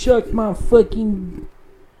Chuck my fucking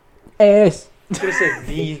ass. I could have said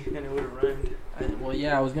D and it would have rhymed. Well,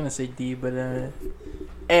 yeah, I was gonna say D, but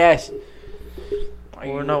ass.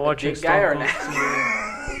 We're not watching dick guy or an Stone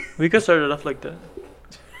ass? Cold. We could start it off like that.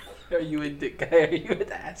 Are you a dick guy? Or are you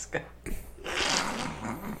an ass guy?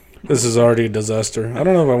 This is already a disaster. I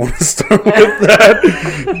don't know if I want to start with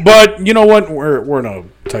that, but you know what? We're in a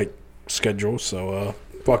tight schedule, so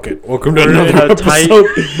fuck it. Welcome to We're in another a tight-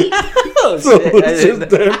 episode. Oh, So shit. it's just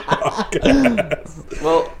their podcast.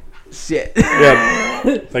 Well, shit.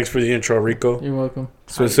 Yeah. Thanks for the intro, Rico. You're welcome.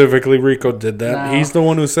 Specifically, Rico did that. Nah. He's the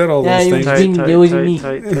one who said all Yeah, those he was things. being Billy and me.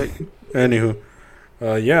 tight. Anywho,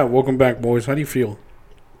 yeah, welcome back, boys. How do you feel?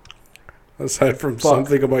 Aside from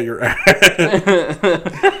something about your ass.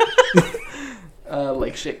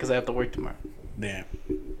 Like shit, because I have to work tomorrow. Damn.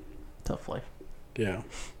 Tough life. Yeah.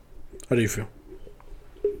 How do you feel?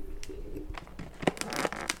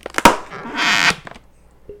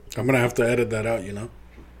 I'm going to have to edit that out, you know?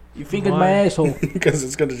 You fingered Why? my asshole. Because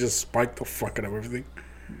it's going to just spike the fuck out of everything.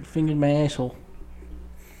 You fingered my asshole.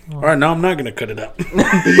 All right, now I'm not going to cut it out.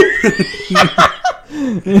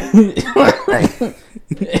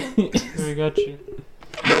 We got you.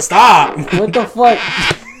 Stop! What the fuck?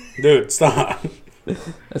 Dude, stop.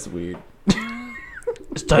 That's weird.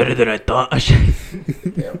 It's tighter than I thought.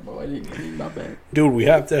 Yeah, bro, I didn't clean my bag. Dude, we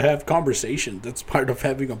have to have conversation. That's part of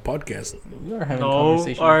having a podcast. We are having a No,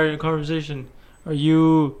 conversation. our conversation. Are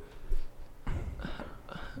you?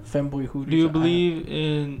 Femboy Hooters. Do you believe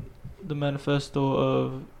in the manifesto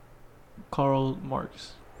of Karl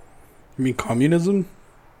Marx? You mean communism?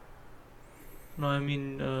 No, I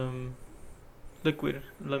mean liquid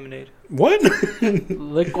lemonade. What?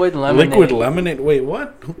 Liquid lemonade? Liquid lemonade? Wait, what?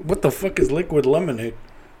 What the fuck is liquid lemonade?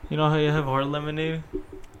 You know how you have hard lemonade?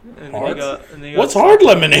 And Hard? they What's hard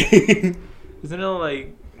lemonade? Isn't it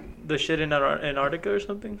like the shit in Antarctica or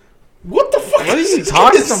something? What the fuck? What are is you this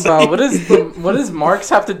talking guy about? saying? What does Marx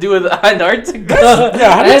have to do with Antarctica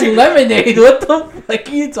yeah, how did and you- lemonade? What the fuck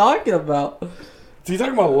are you talking about? Is he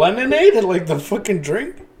talking about lemonade and like the fucking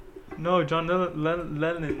drink? No, John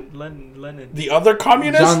Lennon. The other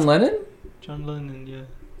communist? John Lennon? John Lennon, yeah.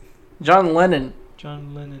 John Lennon.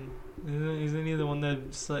 John Lennon. Isn't he the one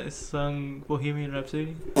that sung Bohemian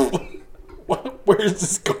Rhapsody? Where is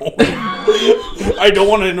this going? I don't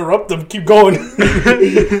want to interrupt them. Keep going.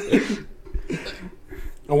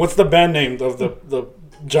 And what's the band name of the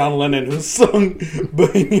John Lennon who sung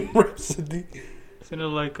Bohemian Rhapsody? Isn't it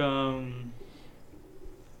like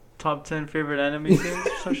top 10 favorite anime scenes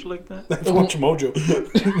or something like that? That's Watch Mojo.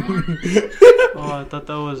 Oh, I thought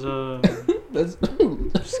that was That's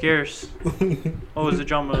scarce. Oh, it's a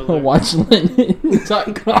drama. alert.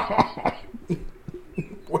 WatchLennon.com.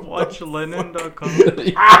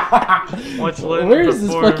 WatchLennon.com. Watch Lennon Where is this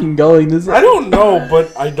perform. fucking going? This I don't know,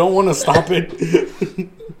 but I don't want to stop it.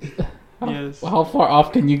 Yes. How far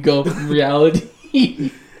off can you go from reality?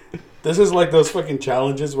 This is like those fucking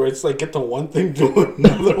challenges where it's like get the one thing, do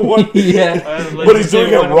another one. Yeah. But he's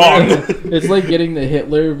doing it wrong. It's like getting the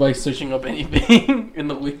Hitler by searching up anything in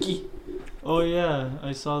the wiki. Oh yeah,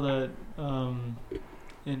 I saw that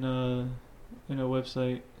in a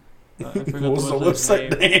website. I forgot What was the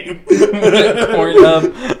website name? Pornhub.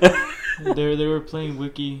 They were playing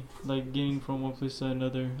wiki, like getting from one place to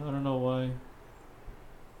another. I don't know why.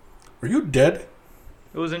 Are you dead?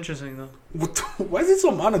 It was interesting though. Why is it so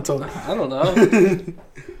monotone? I don't know.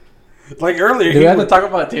 Like earlier, Do we he have to was- talk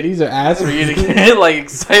about titties or ass for you to get like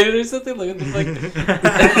excited or something? Like what the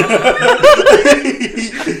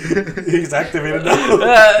fuck? he's activated now. I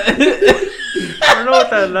don't know what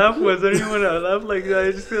that laugh was. I don't even want to laugh like that.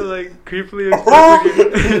 I just feel like creepily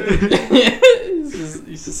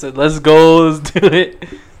You just said, "Let's go, let's do it."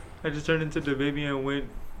 I just turned into the baby and went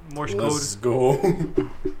Morse Let's code. go.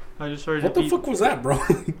 I just started What to the beat. fuck was that, bro?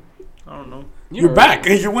 I don't know. You're back.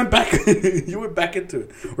 You went back. You went back into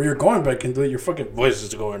it, or you're going back into it. Your fucking voice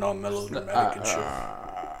is going all melodramatic and shit.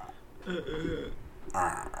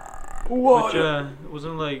 But yeah, it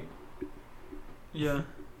wasn't like. Yeah.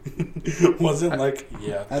 Wasn't like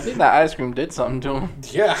I think that ice cream did something to him.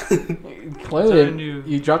 yeah. Clearly, Telling you.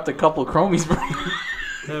 you dropped a couple chromies, bro.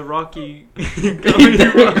 That rocky.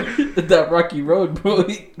 that rocky road, bro.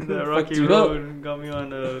 That rocky road got me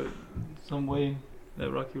on some way. That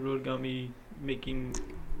rocky road got me making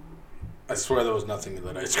I swear there was nothing in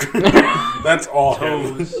that ice cream. That's all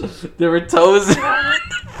him. toes. There were toes. What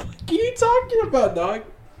the fuck are you talking about, dog?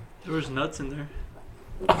 There was nuts in there.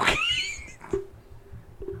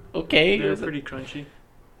 Okay. They were pretty crunchy.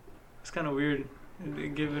 It's kind of weird.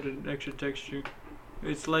 It give it an extra texture.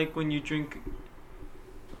 It's like when you drink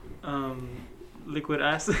liquid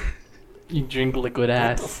acid. You drink liquid What the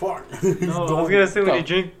ass. fuck? No, I was gonna say when No. you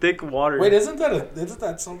drink thick water. Wait, isn't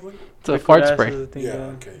that something? It's a liquid fart ass spray. is a thing, Yeah,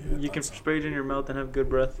 okay, yeah, you can that's- spray it in your mouth and have good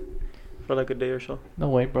breath for like a day or so. No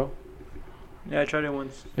way, bro. Yeah, I tried it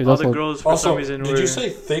once. There's All the also- girls for some Also, reason did were. you say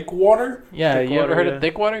thick water? Yeah, Thick you ever water, heard yeah. of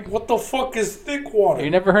thick water? What the fuck is thick water?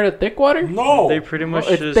 You never heard of thick water? No. They pretty much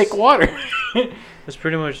Well, it's just. thick water. It's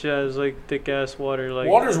pretty much it's like thick ass water. Like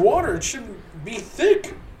Water's water. It shouldn't be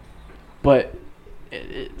thick. But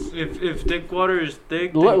it's if thick water is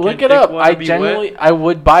thick, then look can it thick up. water I be genuinely wet? I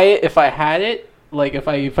would buy it if I had it. Like if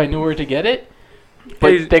I knew where to get it.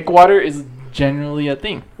 But Hey, thick water is generally a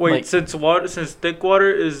thing. Wait, Like, since thick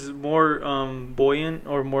water is more buoyant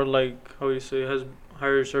or more like how you say has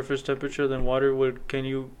higher surface temperature than water, can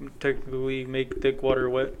you technically make thick water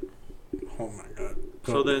wet? Oh my god.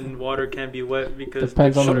 So then water can be wet because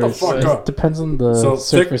depends on Shut the the fuck up. depends on the So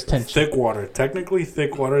surface tension. thick water. Technically,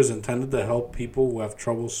 thick water is intended to help people who have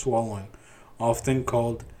trouble swallowing, often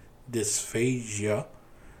called dysphagia.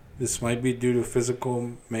 This might be due to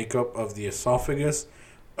physical makeup of the esophagus,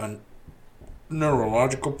 a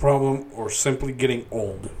neurological problem, or simply getting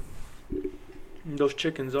old. those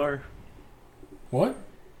chickens are What?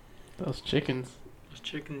 Those chickens. those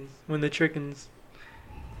chickens when the chickens.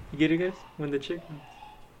 You get it, guys? When the chickens.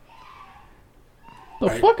 The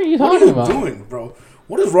fuck are you What are talking you about? doing, bro?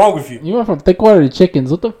 What is wrong with you? You went from thick water to chickens.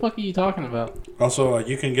 What the fuck are you talking about? Also,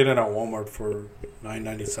 you can get it at Walmart for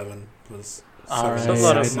 $9.97 plus. All That's right, a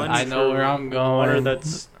lot of $7.99. money. I know for where I'm Water going.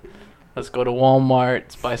 that's Let's go to Walmart.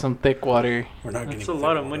 Let's buy some thick water. We're not getting. that's a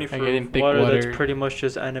lot of money I'm for getting thick water water. that's pretty much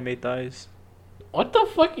just anime thighs. What the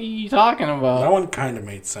fuck are you talking That about? one kind of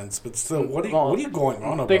made sense, but still, what are you going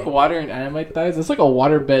on Thick about? water and anime thighs. It's like a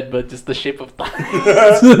water bed, but just the shape of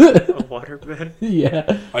thighs. A water bed. Yeah.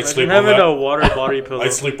 I Imagine sleep on having that. a water body pillow. I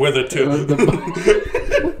sleep with it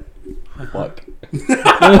too. Fuck. No,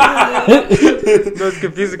 it's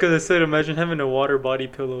confusing because I said imagine having a water body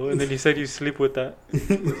pillow, and then you said you sleep with that.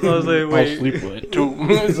 So I was like, I'll wait, sleep with it too.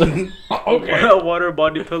 It's like, okay. a water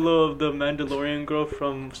body pillow of the Mandalorian girl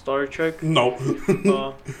from Star Trek. No.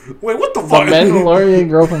 Uh, Wait, what the The fuck? Mandalorian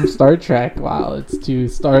girl from Star Trek. Wow, it's two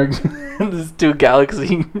Star. This is two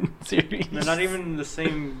Galaxy series. they're not even in the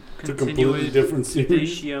same It's a completely different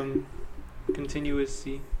series. continuous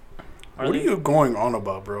continuousy. What are you going on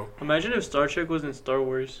about, bro? Imagine if Star Trek was in Star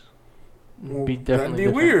Wars. It'd be That'd definitely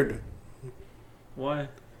be different. weird Why?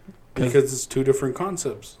 because it's two different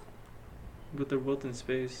concepts. But they're both in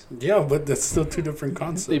space. Yeah, but that's still two different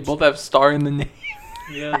concepts. They both have star in the name.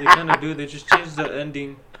 Yeah, they kind of do. They just changed the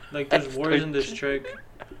ending. Like there's wars in this Trek.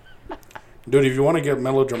 Dude, if you want to get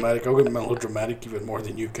melodramatic, I'll get melodramatic even more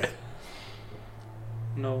than you can.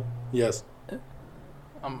 No. Yes,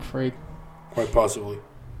 I'm afraid. quite possibly.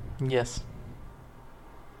 Yes.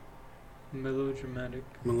 Melodramatic.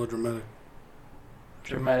 Melodramatic.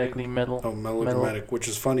 Dramatically metal. Oh, melodramatic, which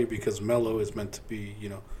is funny because mellow is meant to be,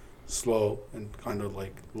 slow and kind of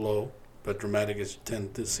like low, but dramatic is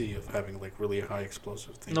tendency of having like really high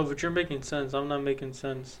explosive things. No, but you're making sense. I'm not making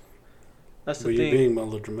sense. That's the but you're thing. being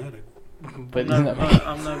melodramatic. But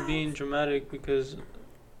I'm not being dramatic because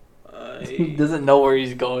he I doesn't know where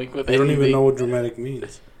he's going with You don't anything. even know what dramatic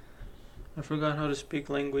means. forgot how to speak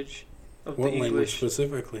language of What the language English.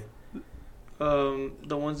 specifically?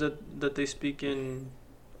 The ones that they speak in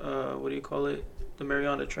what do you call it? The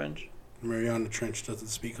Mariana Trench. Mariana Trench doesn't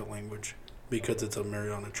speak a language because it's a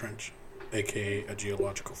Mariana Trench, aka a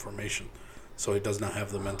geological formation. So it does not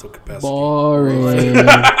have the mental capacity. Boring.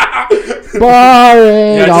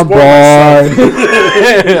 Boring. Yeah, I'm just bored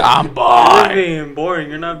bored. I'm You're bored. being boring.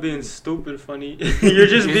 You're not being stupid funny. You're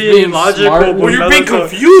just You're being being logical. smart. Well, you're being Melatonin.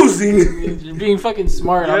 confusing. You're being fucking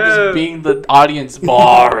smart. I'm Yeah. just being the audience.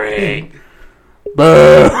 Boring.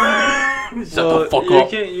 Boo. Shut the fuck you up.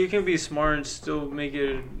 can you can be smart and still make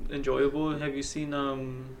it enjoyable. Have you seen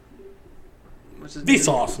what's his name?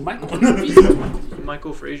 Vsauce, Michael.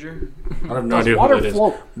 Michael Frazier. I have Does water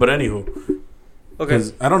float? But anywho, Okay,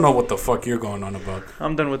 because I don't know what the fuck you're going on about.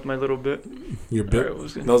 I'm done with my little bit. Your bit?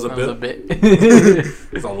 Alright, That was a that bit? bit.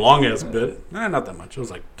 It's a long ass bit. Not that much. It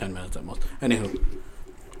was like 10 minutes at most. Anywho,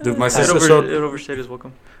 dude, my It sister showed. overstayed his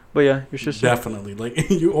welcome. But yeah, your sister. Definitely. Like,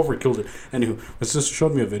 you overkilled it. Anywho, my sister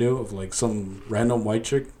showed me a video of like some random white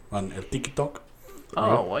chick on El TikTok.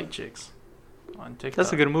 Oh, white chicks. On TikTok.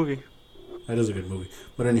 That's a good movie. That is a good movie.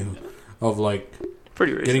 But anywho, of like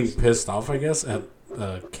Pretty racist. getting pissed off, I guess, at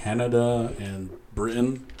Canada and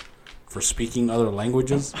Britain for speaking other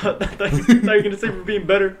languages. I thought you were gonna say for being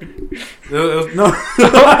better. No,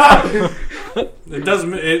 it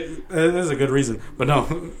doesn't. It is a good reason, but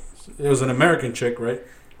no, it was an American chick, right,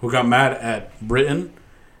 who got mad at Britain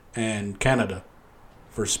and Canada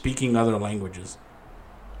for speaking other languages.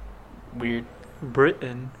 Weird.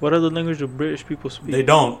 Britain. What other language do British people speak? They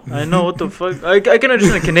don't. I know what the fuck. I can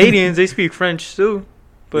understand Canadians. They speak French too.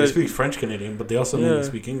 But They speak French Canadian, but they also mainly Yeah.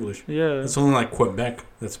 speak English. yeah, It's only like Quebec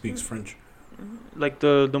that speaks French. like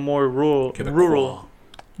the more rural, Quebecois.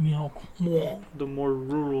 the more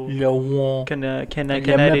rural.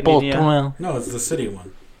 Canadian. No, it's the city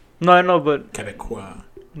one. No, I know, but Quebecois.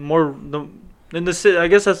 more in the city. I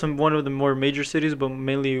guess that's one of the more major cities, but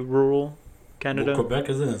mainly rural Canada. Well, Quebec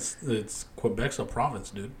isn't. It's Quebec's a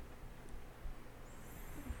province, dude.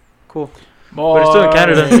 Cool. But it's still in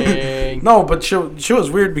Canada. No, but she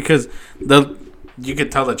was weird because you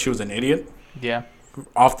could tell that she was an idiot Yeah.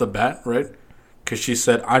 off the bat, right? Because she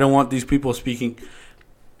said, "I don't want these people speaking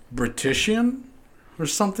Britishian or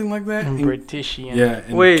something like that." And- Britishian. yeah,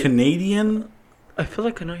 and Wait. Canadian. I feel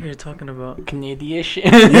like I know who you're talking about. Canadian.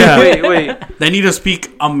 Yeah. Wait. They need to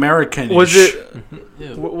speak American. Was it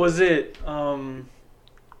Ew. was it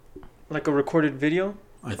like a recorded video,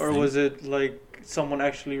 or was it like someone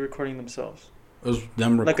actually recording themselves, It was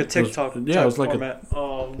them. like a TikTok? Yeah, it was like format.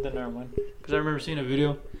 Then never mind. Because I remember seeing a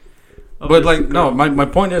video. of But this like, no, girl. my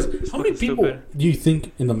point is, how many Looking people stupid. do you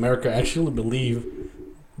think in America actually believe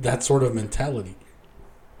that sort of mentality?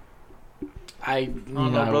 I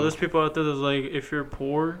don't know, bro. There's people out there that's like, if you're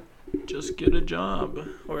poor, just get a job,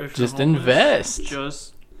 or if Just you're homeless, invest.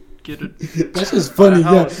 just get a. That's just funny.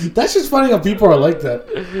 Yeah. That's just funny how people are like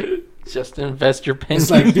that. Just invest your pennies.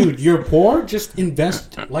 It's like, dude, you're poor. Just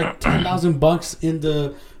invest like $10,000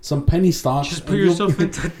 into some penny stocks. Just and put you'll- yourself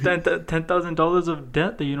into $10,000 of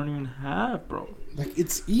debt that you don't even have, bro. Like,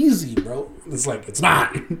 it's easy, bro. It's like, it's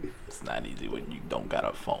not. It's not easy when you don't got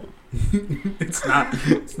a phone. It's not.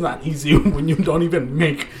 It's not easy when you don't even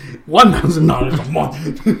make $1,000 a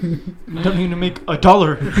month. You don't even make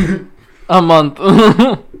 $1. A month.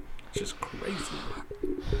 It's just crazy.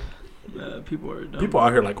 People are dumb. People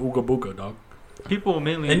out here like ooga booga, dog. People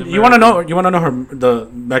mainly. in And you want to America. know? You want to know her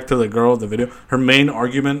back to the girl, the video. Her main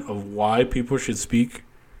argument of why people should speak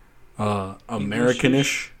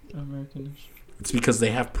Americanish. Americanish. It's because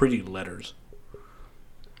they have pretty letters.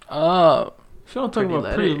 Oh, If you don't talk Pretty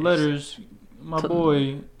about pretty letters. letters, my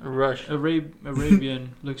boy Rush.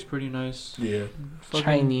 Arabian looks pretty nice. Yeah, Fucking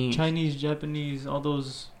Chinese. Chinese, Japanese, all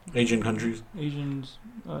those Asian countries. Asians,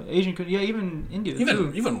 yeah, even India Even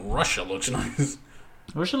too. even Russia looks nice.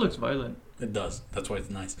 Russia looks violent. It does. That's why it's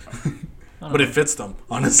nice. I don't But know. it fits them,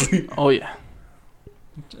 honestly. Oh yeah.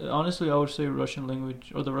 Honestly, I would say Russian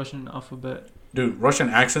language or the Russian alphabet. Dude, Russian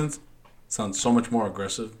accents sound so much more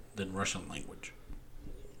aggressive than Russian language.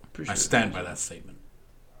 Pretty I sure. stand by that statement.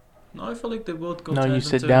 No, I feel like they both go. No, you tandem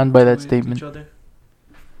sit to- down by that to statement. Each other.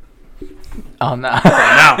 Oh no.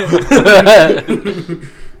 Now,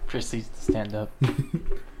 Proceeds to stand up.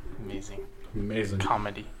 Amazing. amazing.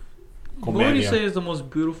 Comedy. What would you Comedia. say is the most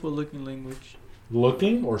beautiful looking language?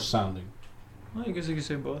 Looking or sounding? Well, I guess you could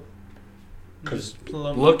say both. 'Cause Just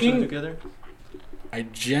plumb looking- two together. I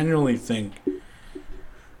genuinely think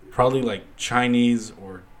probably like Chinese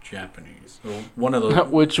or Japanese. Or one of those.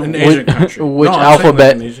 Which an Asian country. which No, I'm saying like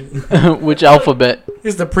alphabet? an Asian- Which alphabet?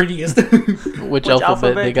 It's the prettiest. Which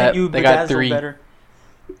alphabet? They got can you they got bedazzle 3. better?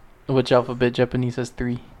 Which alphabet? Japanese has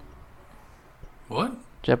 3. What?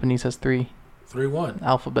 Japanese has 3 3 what?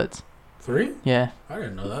 alphabets. 3? Yeah. I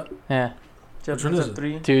didn't know that. Yeah. Which one Japanese is have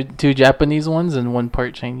it? 3. Two Japanese ones and 1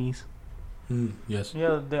 part Chinese. Yes.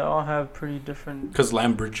 Yeah, they all have pretty different. Because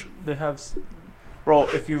Lambridge. They have. Bro,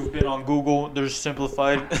 if you've been on Google, there's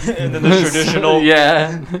simplified and then there's traditional.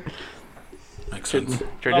 Yeah. Makes sense.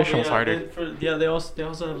 Traditional's yeah, harder. They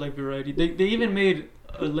also have like variety. They even made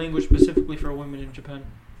a language specifically for women in Japan.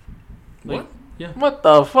 Like, What? What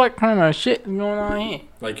the fuck kind of shit is going on here?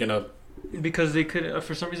 Like in a. Because they could,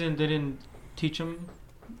 for some reason, they didn't teach them.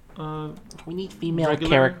 We need female Regular?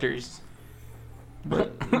 characters.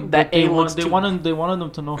 But That they A looks too- wanted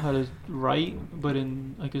them to know how to write, but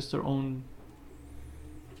in I guess their own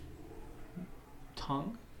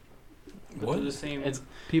tongue. But What? they're the same It's-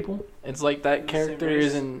 people. It's like that The same character race.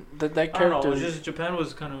 isn't that I don't character. know. It's just Japan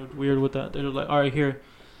was kind of weird with that. They're like, all right, here,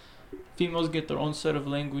 females get their own set of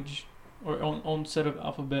language or own set of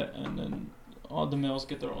alphabet, and then all the males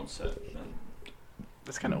get their own set. And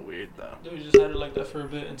That's kind of weird though. they just had it like that for a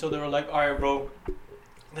bit until they were like, all right, bro,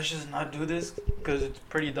 let's just not do this because it's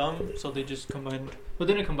pretty dumb. So they just combined. Well,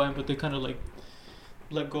 they didn't combine, but they kind of like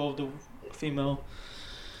let go of the female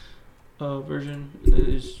version. It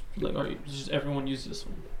is like, all right, just everyone use this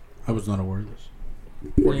one. I was not aware of this.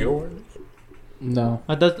 Were you aware of this? No.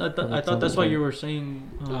 I thought that's why okay. you were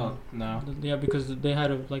saying. No. Yeah, because they had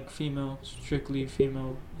a like female, strictly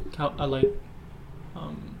female,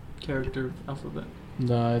 character alphabet.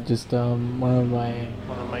 No, just one of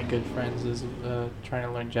my good friends is trying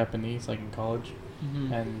to learn Japanese like in college,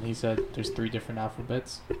 Mm-hmm. and he said there's 3 different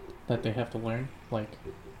alphabets that they have to learn like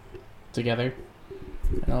together,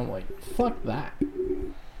 and I'm like, fuck that.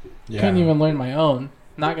 Can't even learn my own.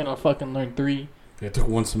 Not gonna fucking learn 3. I took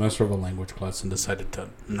 1 semester of a language class and decided to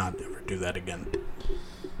not ever do that again.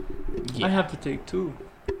 Yeah. I have to take 2.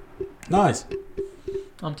 Nice.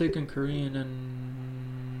 I'm taking Korean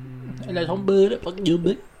and. And that's all good. Fuck you,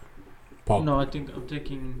 bitch. Paul. No, I think I'm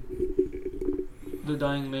taking the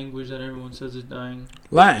dying language that everyone says is dying.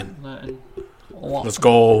 Latin. Latin. Let's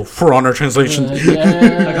go. For honor translation.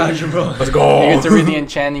 Yeah. I got you, bro. Let's go. You get to read the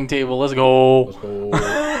enchanting table. Let's go. Let's go.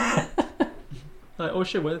 Oh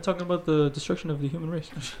shit! Why are they talking about the destruction of the human race?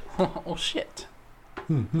 Oh shit.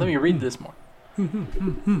 Let me read this more.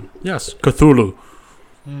 Yes, Cthulhu.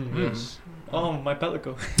 Yes. Oh, my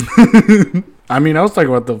pelico. I mean, I was talking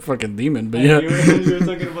about the fucking demon, but yeah. You were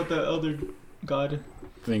talking about the elder god.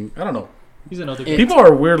 Thing. I don't know. He's another. It- People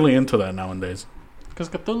are weirdly into that nowadays. Because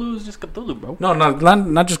Cthulhu is just Cthulhu, bro. No,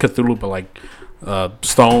 not just Cthulhu, but like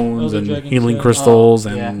stones Elder and dragons, healing yeah. crystals Oh,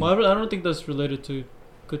 and yeah. Well, I don't think that's related to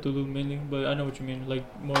Cthulhu mainly, but I know what you mean. Like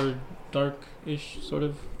more dark-ish, sort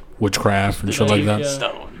of. witchcraft and shit like that. Yeah.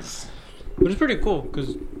 Stones. But it's pretty cool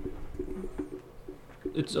because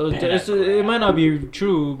it might not be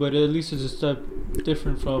true, but at least it's a step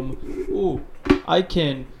different from, ooh, I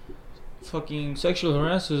can fucking sexually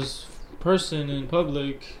harass this person in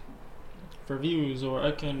public for views, or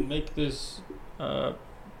I can make this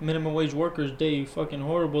minimum wage worker's day fucking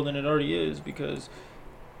horrible than it already is because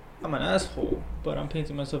I'm an asshole, but I'm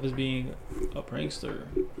painting myself as being a prankster.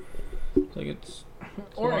 Like it's a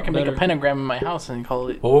Or I lot can make a better. pentagram in my house and call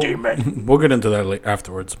it Oh, demon. we'll get into that like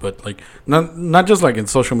afterwards, but like not just like in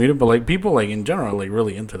social media, but like people like in general like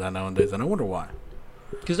really into that nowadays, and I wonder why.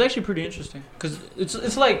 Because it's actually pretty interesting. Because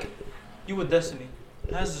it's like you with Destiny.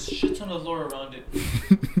 It has this shit ton of lore around it.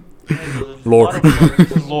 It has a Lore. lot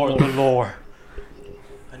of lore. The lore.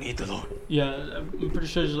 I need the lore. Yeah, I'm pretty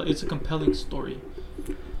sure it's a compelling story.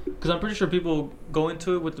 Because I'm pretty sure people go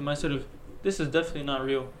into it with the mindset of, this is definitely not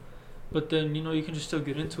real. But then, you can just still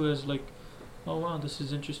get into it as like, oh wow, this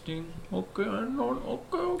is interesting. Okay, I know,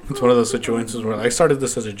 okay. It's one of those situations where I started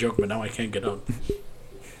this as a joke, but now I can't get out.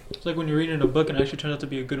 It's like when you're reading a book and it actually turns out to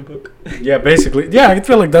be a good book. Yeah, basically. Yeah, I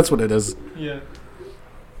feel like that's what it is. Yeah.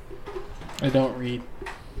 I don't read.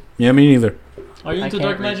 Yeah, me neither. Are you I into can't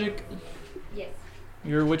dark read. magic? Yes.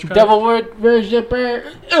 You're a witchcraft? Devil word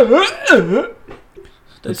worshiper.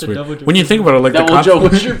 That's That's a weird. devil joke. When you think about it, like Devil the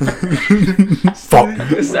joke worshiper.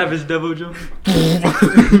 Fuck. Savage devil joke.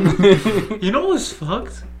 You know what's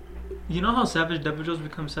fucked? You know how savage devil joes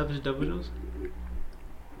become savage devil joes?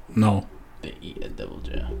 No. They eat a devil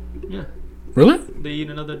joe. Yeah. Really? They eat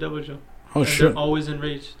another devil joe. Oh And shit. They're always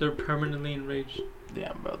enraged. They're permanently enraged.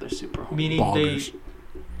 Damn, bro, they're super. Meaning Boggers.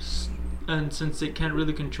 and since they can't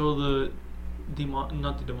really control the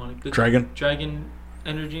not the demonic, the Dragon.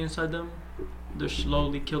 energy inside them, they're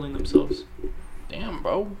slowly killing themselves. Damn,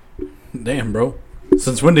 bro. Damn, bro.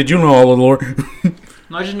 Since when did you know all the lore?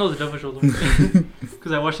 No, I just know the devil joe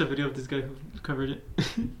because I watched a video of this guy who covered it.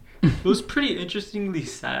 It was pretty interestingly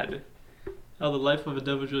sad how the life of a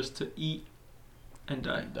devil joe is to eat and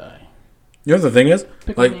die. You know what the thing is?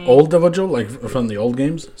 Like me. old Devil Joe, like from the old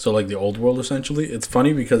games, so like the old world essentially. It's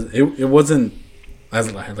funny because it wasn't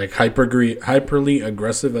as like hyperly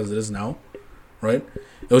aggressive as it is now, right?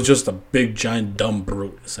 It was just a big giant dumb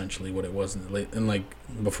brute essentially what it was in like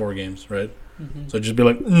before games, right? Mm-hmm. So it'd just be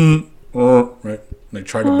like right, like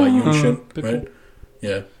try to bite you and shit, Pickle. right?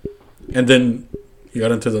 Yeah, and then he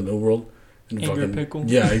got into the new world. And Angry pickle.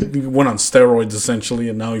 yeah, he went on steroids essentially,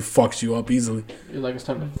 and now he fucks you up easily. You're like, it's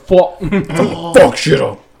time to fuck. Oh. Fuck shit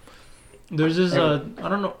up. There's this I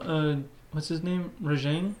don't know what's his name?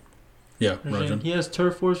 Rajang? Yeah, Rajang. Rajan. He has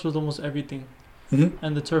turf force with almost everything. Mm-hmm.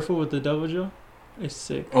 And the turf war with the devil joe is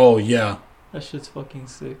sick. Oh yeah, That shit's fucking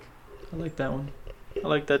sick. I like that one. I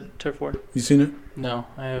like that turf war. you seen it? No,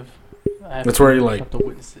 I have. That's where you I like, have to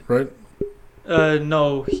witness it. right?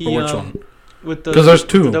 No, he Or which one? with the Because there's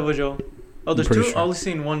two. the devil joe. Oh, there's pretty two. sure. I only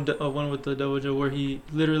seen one with the devil joe where he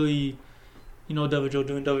literally, devil joe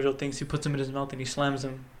doing devil joe things. He puts him in his mouth and he slams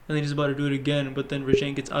him, and then he's about to do it again. But then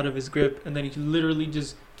Rajang gets out of his grip, and then he literally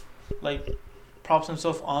just like props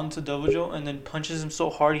himself onto devil joe, and then punches him so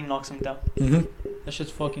hard he knocks him down. Mm-hmm. That shit's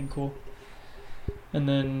fucking cool. And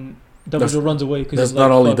then Devil That's- Joe runs away because That's not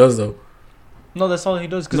all he does though. No, that's all he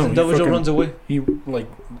does because No, then he Devil Joe fucking- runs away.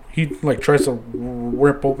 He tries to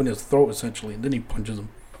rip open his throat essentially, and then he punches him.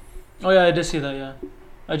 Oh yeah, I did see that. Yeah,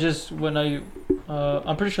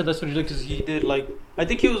 I'm pretty sure that's what he did because he did like I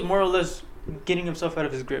think he was more or less getting himself out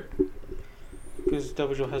of his grip. Because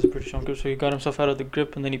Devil Joe has a pretty strong grip, so he got himself out of the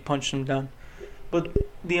grip and then he punched him down. But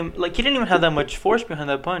he didn't even have that much force behind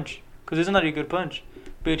that punch, because it's not a good punch.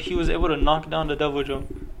 But he was able to knock down the Devil Joe.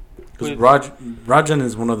 Because Rajan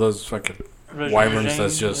is one of those fucking wyverns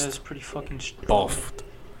that's just pretty fucking buffed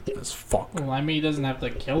as fuck. Well, I mean, he doesn't have to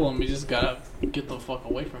kill him. He just gotta get the fuck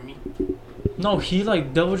away from me. No, he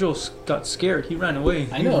Devil Joe got scared. He ran away.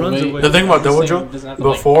 I know. He runs away. The thing about Devil Joe,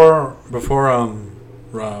 before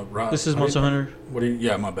this is Monster Hunter.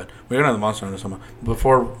 Yeah, my bad. We're gonna have the Monster Hunter somewhere.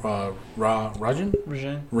 Before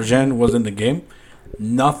Rajan was in the game,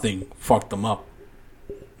 nothing fucked him up.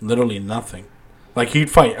 Literally nothing. Like, he'd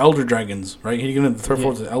fight Elder Dragons, right? He'd get into the third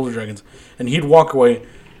force with Elder Dragons, and he'd walk away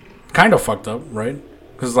kind of fucked up, right?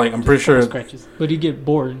 Because, like, I'm pretty sure... Scratches. But he'd get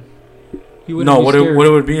bored. What it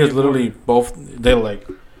would be is literally both... They, like...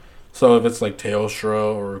 So, if it's, like,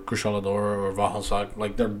 Teostra or Kushalador or Vahalsak,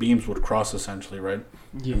 like, their beams would cross, essentially, right?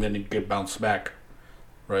 Yeah. And then he'd get bounced back,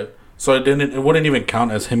 right? So, it wouldn't even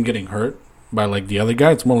count as him getting hurt by, like, the other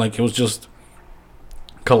guy. It's more like it was just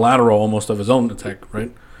collateral almost of his own attack,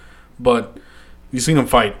 right? But... You've seen him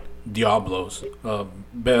fight Diablos,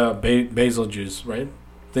 Beetlejuice, right?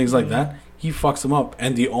 Things like that. He fucks them up.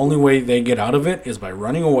 And the only way they get out of it is by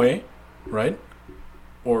running away, right?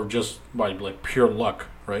 Or just by, like, pure luck,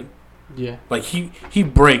 right? Yeah. Like, he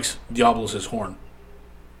breaks Diablos' horn.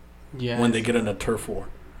 Yeah. When they get in a turf war.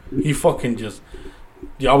 He fucking just...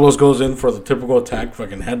 Diablos goes in for the typical attack,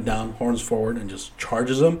 fucking head down, horns forward, and just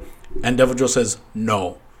charges him. And Devil Joe says,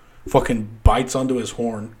 no. Fucking bites onto his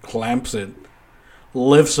horn, clamps it,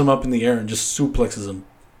 lifts him up in the air and just suplexes him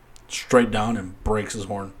straight down and breaks his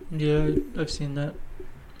horn. Yeah, I've seen that.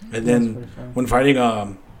 And then when fighting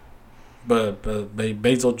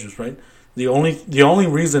Beetlejuice, right? The only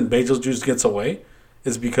reason Beetlejuice gets away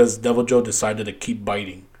is because Devil Joe decided to keep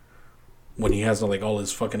biting when he has like all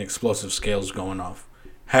his fucking explosive scales going off.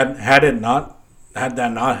 Had that not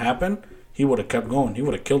happened, he would have kept going. He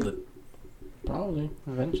would have killed it. Probably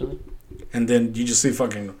eventually. And then you just see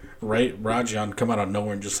fucking Rajan come out of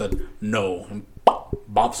nowhere and just said no and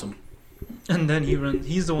bops him. And then he runs.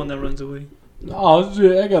 He's the one that runs away. Oh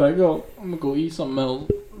shit! I gotta go. I'm gonna go eat something else.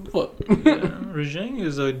 Fuck. Rajang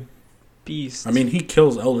is a beast. I mean, he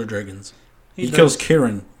kills Elder Dragons. He kills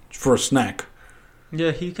Kirin for a snack.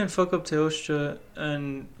 Yeah, he can fuck up Teostra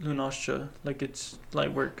and Lunastra like it's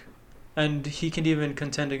light work. And he can even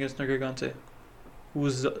contend against Nergigante, who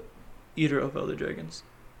was the eater of Elder Dragons.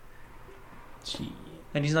 Gee.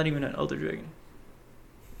 And he's not even an Elder Dragon.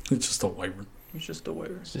 He's just a wyvern. He's just a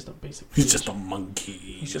wyvern. He's just a basic. He's just a monkey.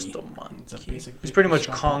 He's just a monkey. He's pretty much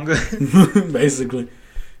Kong. Basically,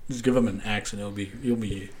 just give him an axe and he'll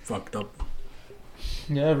be fucked up.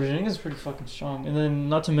 Yeah, Rajang is pretty fucking strong. And then,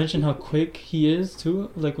 not to mention how quick he is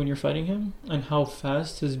too. Like when you're fighting him, and how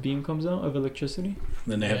fast his beam comes out of electricity.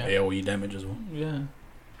 Then they have AOE damage as well. Yeah.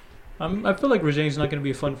 I feel like Rajang's not gonna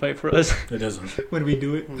be a fun fight for us. It isn't. When we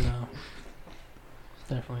do it. No.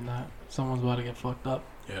 Definitely not. Someone's about to get fucked up.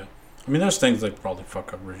 Yeah. I mean, there's things that probably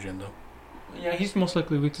fuck up Rajang, though. Yeah, he's most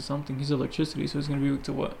likely weak to something. He's electricity, so he's going to be weak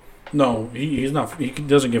to what? No, he's not. He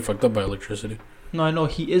doesn't get fucked up by electricity. No, I know.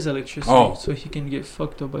 He is electricity, so he can get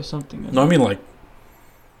fucked up by something. No, I mean, like,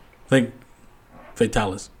 think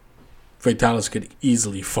Fatalis. Fatalis could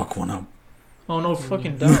easily fuck one up. Oh, no,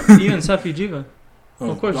 fucking doubt. Even Safi Jiva.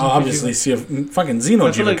 Oh, of course. Obviously, see if fucking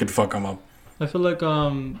Xenojiva could fuck him up. I feel like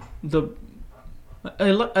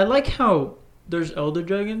I like how there's Elder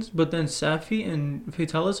Dragons, but then Safi and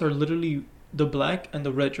Fatalis are literally the black and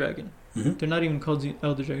the red dragon. Mm-hmm. They're not even called the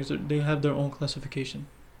Elder Dragons. They have their own classification,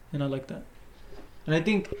 and I like that. And I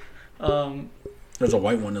think there's a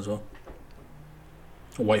white one as well.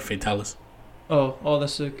 A white Fatalis. Oh,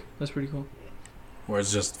 that's sick. That's pretty cool. Where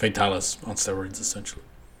it's just Fatalis on steroids, essentially.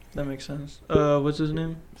 That makes sense. What's his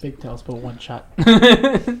name? Fatalis, but one shot.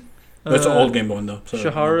 That's an old game one though. So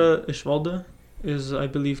Shahara Ishvalda is, I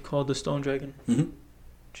believe, called the Stone Dragon. Mm-hmm.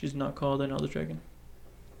 She's not called an Elder Dragon,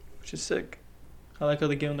 which is sick. I like how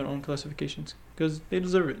they give them their own classifications because they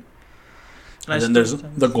deserve it. And then there's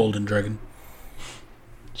the Golden Dragon.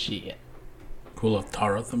 Shit. Kulav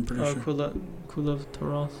Taroth, I'm pretty sure. Kulav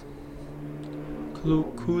Taroth.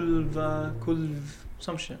 Kulv,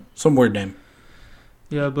 some shit. Some weird name.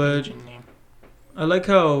 Yeah, but I like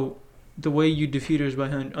how the way you defeat her is by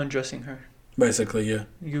undressing her. Basically, yeah.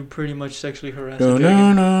 You pretty much sexually harass her.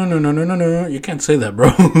 No. You can't say that,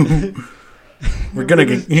 bro. We're gonna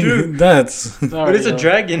get... That's... But it's a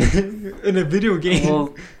dragon in a video game.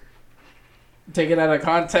 Well, take it out of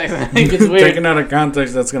context, I think it's weird. Taken out of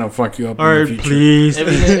context, that's gonna fuck you up. All right, please.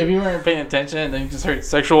 If you weren't paying attention, and then you just heard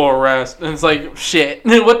sexual harassment, and it's like, shit.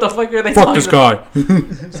 What the fuck are they Fuck talking this about?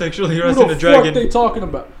 guy. Sexually What harassing the a fuck dragon. they talking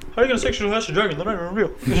about? How are you gonna sexually harass a dragon? They're not even real.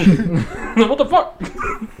 What the fuck?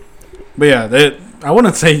 But yeah, I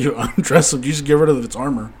wouldn't say you undress them. You just get rid of its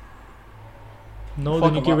armor. No, Fuck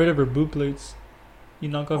then you 'em get up. rid of her boob plates. You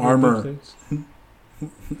knock off Armor. her boob plates.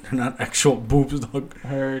 They're not actual boobs, dog.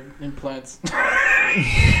 Her implants.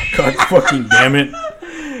 God fucking damn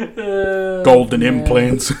it. Golden man.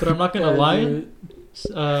 implants. But I'm not gonna God, lie. dude.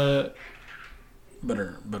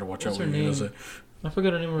 Better watch What's out what her you're gonna name? say. I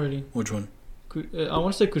forgot her name already. Which one? I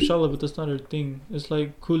want to say Kushala, but that's not her thing. It's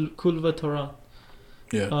like Kulva Torah.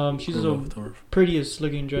 Yeah. She's Kurva the Torah. prettiest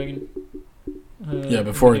looking dragon. Yeah,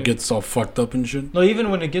 before it yeah. gets all fucked up and shit. No, even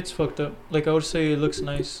when it gets fucked up, like I would say, it looks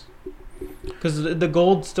nice. Cause the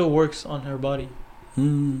gold still works on her body,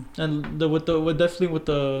 and with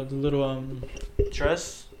the little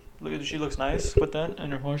dress, she looks nice with that,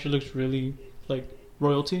 and her horn, she looks really like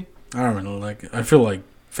royalty. I don't really like it. I feel like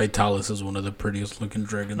Fatalis is one of the prettiest looking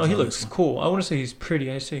dragons. No, he looks honestly. cool. I wouldn't say he's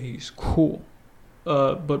pretty. I say he's cool.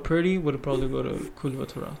 But pretty would probably go to Kulva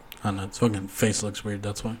Torah. I don't know, its fucking face looks weird,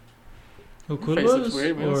 that's why. Who Face looks Kulva's?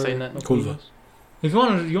 weird, we don't or say nothing. Kulva. If you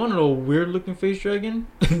want to know a weird looking face dragon,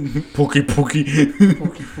 Pookie.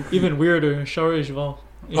 even weirder, Shari Ishval.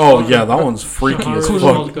 Oh yeah, that one's freaky as Shari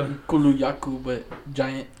fuck. Ishval. Kuluyaku, but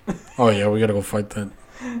giant. Oh yeah, we gotta go fight that.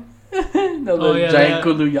 No, the Oh, yeah, giant yeah.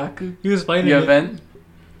 Kuluyaku. He was fighting The it. event.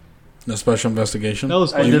 The special investigation. That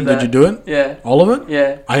was I fun. did Did that. you do it? Yeah. All of it?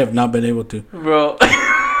 Yeah. I have not been able to. Bro.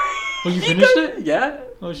 Oh, you finished it? Yeah.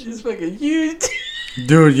 Oh She's shit. fucking huge.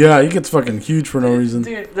 Dude, yeah, he gets fucking huge for no reason.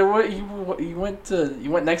 Dude, you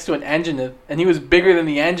went next to an Anjanath, and he was bigger than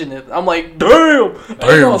the Anjanath. I'm like, damn,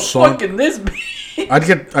 Damn, I'm son. fucking this big.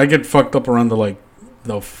 I get fucked up around the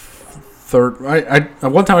third. At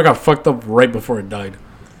one time I got fucked up right before it died.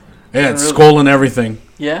 It had Really? skull and everything.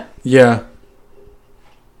 Yeah, Yeah,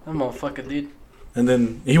 that motherfucker, dude. and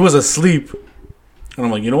then he was asleep, and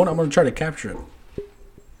I'm like, you know what? I'm gonna try to capture it.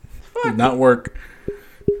 Did not work.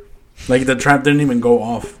 Like the trap didn't even go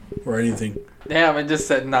off or anything. Damn, I just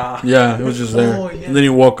said nah. Yeah, it was just there. Oh, yeah. And then he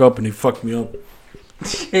woke up and he fucked me up.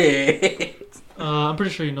 Shit. I'm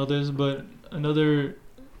pretty sure you know this, but another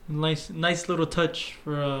nice little touch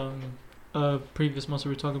for previous monster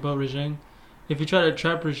we talked about, Rajang. If you try to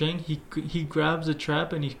trap Rajang, he grabs the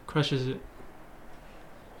trap and he crushes it.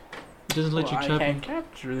 He doesn't let Well, you I trap can't him.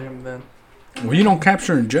 capture him then. Well, you don't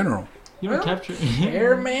capture in general. You don't Well, capture.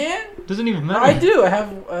 Air man. Doesn't even No, matter. I do. I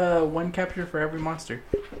have one capture for every monster.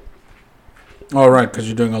 All right, because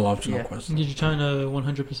you're doing all optional Yeah. quests. You're trying to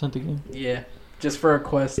 100% the game. Yeah, just for a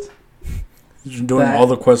quest. You're doing That- all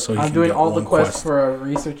the quests so you I'm can doing get all the one quests quest. for a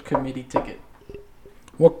research committee ticket.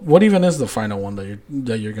 What even is the final one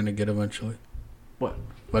that you're gonna get eventually? What?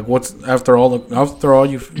 Like what's after you Oh,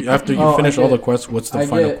 finish I all the get- quests? What's the I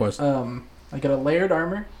final get, quest? I get a layered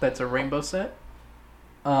armor. That's a rainbow set.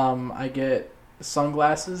 I get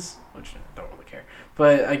sunglasses, which I don't really care.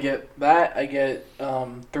 But I get that. I get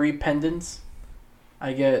 3 pendants.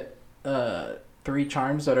 I get 3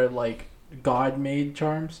 charms that are like god-made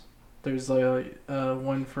charms. There's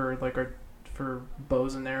one for for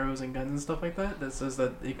bows and arrows and guns and stuff like that. That says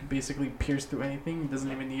that it can basically pierce through anything. It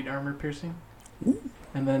doesn't even need armor piercing.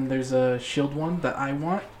 And then there's a shield one that I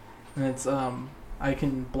want, and it's I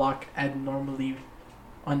can block abnormally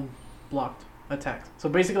unblocked attacks. So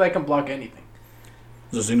basically, I can block anything.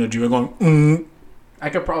 The thing that you were going. I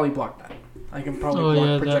could probably block that. I can probably Oh, block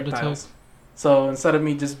yeah, that projectiles. So instead of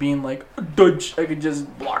me just being like dodge, I could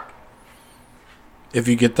just block. If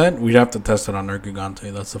you get that, we'd have to test it on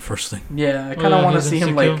Nergigante. That's the first thing. Yeah, I kind of want to his see him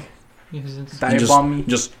insta-kill. like His insta- dive just- bomb me,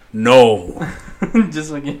 Just no.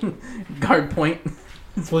 just like guard point.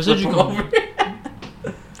 What said you Flip him go?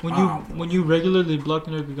 over. When you regularly block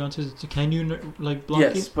Nergigantes, can you block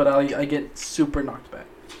Yes, it? but I get super knocked back,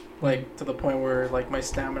 like to the point where like my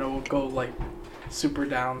stamina will go like super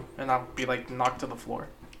down, and I'll be like knocked to the floor.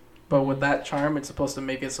 But with that charm, it's supposed to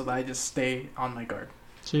make it so that I just stay on my guard.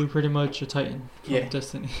 So you're pretty much a Titan from Yeah.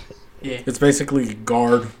 Destiny. Yeah. It's basically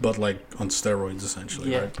guard, but like on steroids,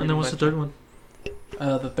 essentially. Yeah. Right? And then what's the third one?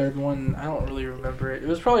 The third one, I don't really remember it. It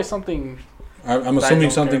was probably something. I'm I assuming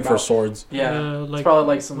don't something care for about. swords, Yeah. It's like probably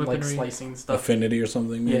like some weaponry. like slicing stuff. affinity or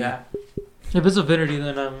something. Maybe? Yeah. If it's Affinity,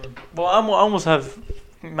 then well, I almost have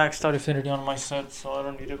maxed out Affinity on my set, so I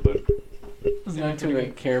don't need it. But It's the only two I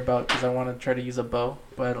care about because I want to try to use a bow,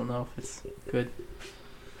 but I don't know if it's good.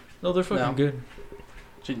 no, they're fucking No. good.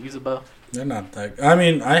 Shouldn't use a bow. They're not that. I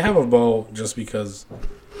mean, I have a bow just because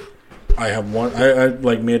I have one. I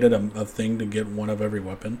like made it a thing to get one of every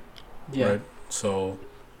weapon. Yeah. Right? So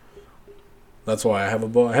that's why I have a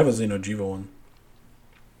bow. I have a Xeno'jiiva one.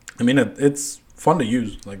 I mean, it's fun to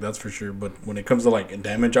use, like that's for sure. But when it comes to like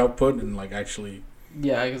damage output and like actually,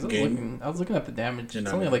 yeah, because I was looking at the damage.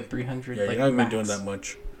 It's only like 300. Yeah, like, you're not gonna be doing that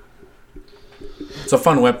much. It's a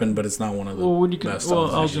fun weapon, but it's not one of the best.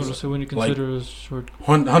 Well, I was gonna say when you consider like, a short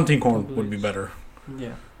hunting horn would be better.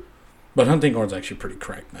 Yeah, but hunting horn's actually pretty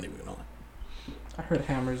cracked. Not even gonna lie. I heard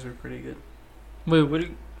hammers are pretty good. Wait, what are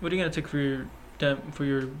you gonna take for your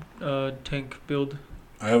tank build?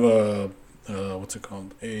 I have a what's it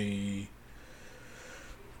called? I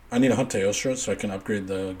need a Hunt Teostra so I can upgrade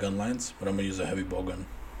the gun lines, but I'm gonna use a heavy bow gun.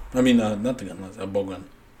 I mean, not the gun lines, a bow gun.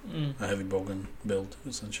 A heavy bow gun build,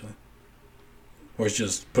 essentially. Or it's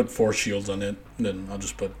just put 4 shields on it, and then I'll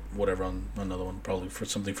just put whatever on another one, probably for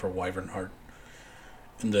something for Wyvern Heart.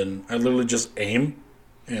 And then I literally just aim,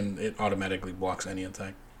 and it automatically blocks any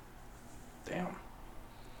attack. Damn.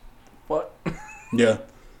 What? Yeah.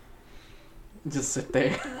 Just sit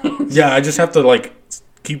there. Yeah, I just have to like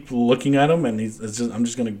keep looking at him, and I'm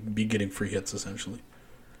just gonna be getting free hits essentially.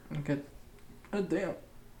 Okay. Oh damn.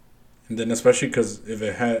 And then especially because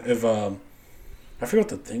I forget what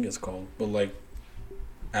the thing is called, but like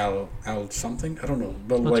Al something, I don't know,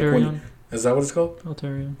 but Alterion. Like is that what it's called?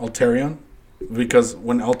 Alterion. Because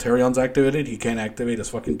when Alterion's activated, he can't activate his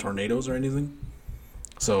fucking tornadoes or anything.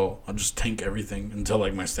 So I'll just tank everything until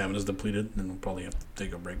like my stamina's depleted, and we'll probably have to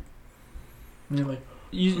take a break. You're like,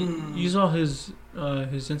 you saw his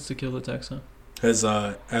insta kill attacks, huh? His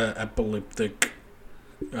epileptic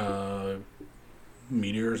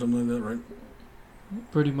meteor or something like that, right?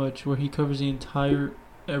 Pretty much, where he covers the entire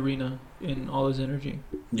arena in all his energy.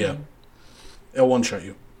 Yeah. It'll one-shot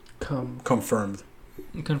you. Confirmed.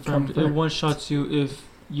 It one-shots you if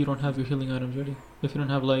you don't have your healing items ready. If you don't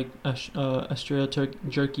have like Astrea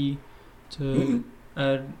Jerky to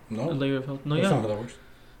add a layer of health. No, that's not how that works.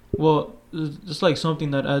 Well, it's like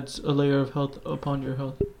something that adds a layer of health upon your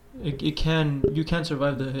health. You can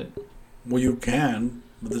survive the hit. Well, you can,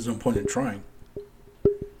 but there's no point in trying.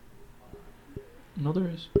 No, there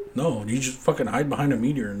is. No, you just fucking hide behind a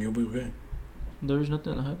meteor and you'll be okay. There is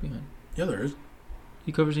nothing to hide behind. Yeah, there is.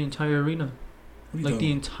 He covers the entire arena. Like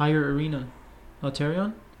the entire arena.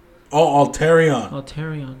 Alterion? Oh,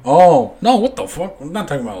 Alterion. Oh, no, what the fuck? I'm not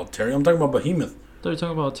talking about Alterion. I'm talking about Behemoth. I thought you were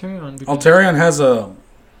talking about Alterion. Alterion has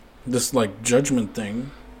this like judgment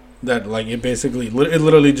thing that like it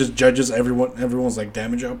literally just judges everyone's like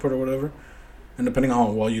damage output or whatever, and depending on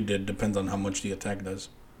how well you did depends on how much the attack does.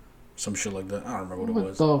 Some shit like that. I don't remember what it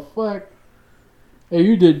was. What the fuck? Hey,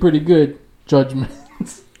 you did pretty good. Judgment.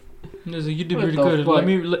 You did pretty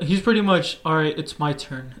good. He's pretty much alright. It's my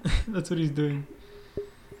turn. That's what he's doing.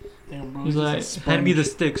 Damn, bro, he's like, hand me the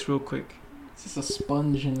sticks real quick. It's just a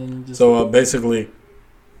sponge and then just. So basically,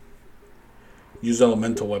 use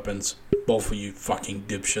elemental weapons. Both of you fucking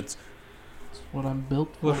dipshits. That's what I'm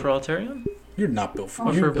built for. What, for Alterion? You're not built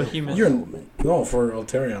for. For Behemoth. No, for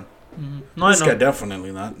Alterion. Mm-hmm. No, this guy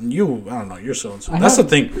definitely not. You, I don't know. You're so and so. That's the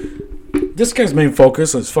thing. This guy's main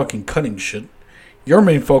focus is fucking cutting shit. Your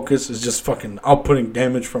main focus is just fucking outputting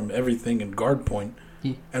damage from everything and guard point.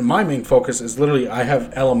 Yeah. And my main focus is literally I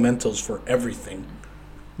have elementals for everything.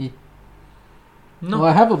 Yeah. No, well,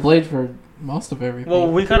 I have a blade for most of everything.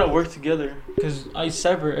 Well, we kind of work together because I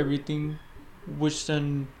sever everything, which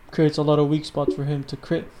then creates a lot of weak spots for him to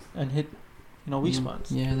crit and hit, weak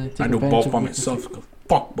spots. Yeah, I do both by myself.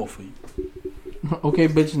 Fuck both of you. Okay,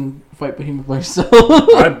 bitch, and fight Behemoth by yourself.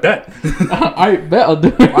 I bet. I bet I'll do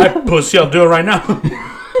it. I pussy, I'll do it right now.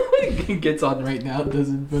 Gets on right now, does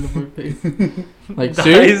it in front of her face. Like,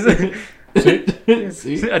 see?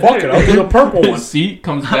 See? Fuck it, I'll do the purple one. See?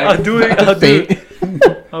 Comes back.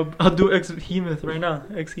 I'll do Ex-Hemoth right now.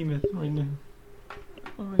 Ex-Hemoth right now.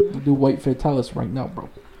 I'll do White Fatalis right now, bro.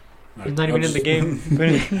 He's not even in the game.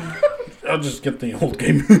 I'll just get the old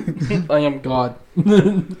game. I am God.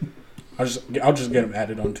 I'll just get him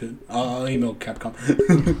added onto it. I'll email Capcom.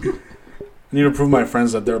 I need to prove my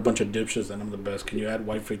friends that they're a bunch of dipshits and I'm the best. Can you add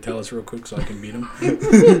White Fatalis real quick so I can beat him?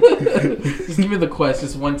 Just give me the quest.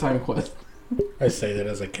 Just one-time quest. I say that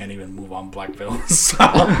as I can't even move on Black Veil.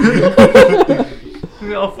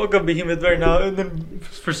 I'll fuck up Behemoth right now, and then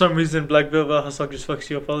for some reason Black Veil Valhalla just fucks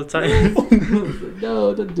you up all the time.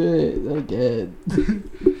 No, don't do it. Not again.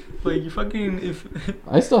 Like, you fucking...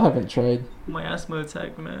 I still haven't tried. My asthma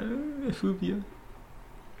attack, man. Ephubia.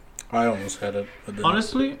 I almost had it.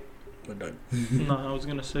 Honestly? I died. No, I was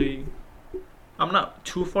gonna say... I'm not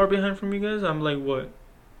too far behind from you guys. I'm like, what?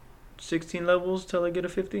 16 levels till I get a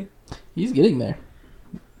 50? He's getting there.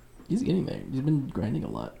 He's getting there. He's been grinding a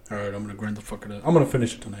lot. All right, I'm gonna grind the fuck out of it. I'm gonna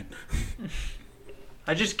finish it tonight.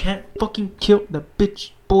 I just can't fucking kill the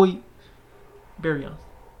bitch boy Baryon.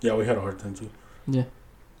 Yeah, we had a hard time too. Yeah.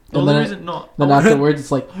 The only reason, no. Then afterwards,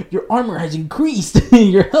 it's like, your armor has increased.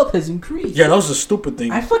 Your health has increased. Yeah, that was a stupid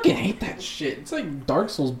thing. I fucking hate that shit. It's like Dark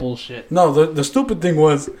Souls bullshit. No, the stupid thing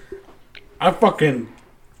was, I fucking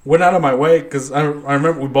went out of my way because I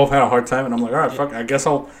remember we both had a hard time, and I'm like, all right, fuck, I guess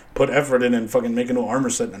I'll put effort in and fucking make a new armor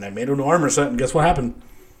set. And I made a new armor set, and guess what happened?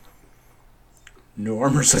 New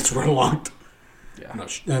armor sets were unlocked. Yeah.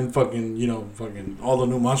 And fucking, fucking all the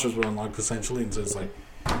new monsters were unlocked essentially, and so it's like,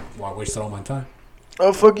 well, I wasted all my time.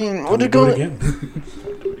 Oh, fucking, what do you do call it it?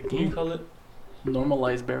 again? Can you call it?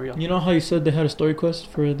 Normalized burial. You know how you said they had a story quest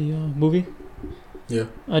for the movie? Yeah.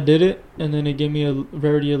 I did it, and then it gave me a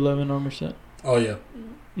rarity 11 armor set. Oh yeah.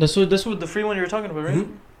 That's what the free one you were talking about, right?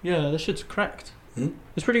 Mm-hmm. Yeah, that shit's cracked. Mm-hmm.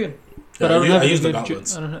 It's pretty good. Yeah, But I don't have I use the good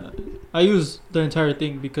gauntlets. I use the entire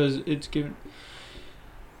thing because it's given.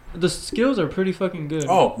 The skills are pretty fucking good.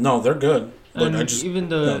 Oh no, they're good, but and I just even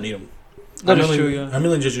don't need them. That is true, yeah. I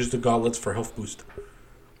mainly just use the gauntlets for health boost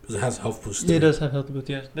because it has health boost. Yeah, it does have health boost.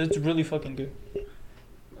 Yeah, that's really fucking good.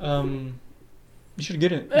 You should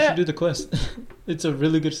get it. You should do the quest. It's a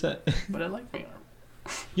really good set. But I like my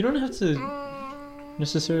armor. You don't have to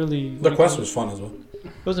necessarily. The quest was fun as well.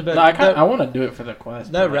 It wasn't bad. No, I want to do it for the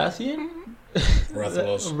quest. That but Rathian?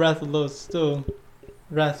 Rathalos. Rathalos, still.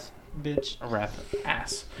 Wrath, bitch. Wrath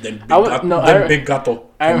ass. Then big, I was- no, I- big gato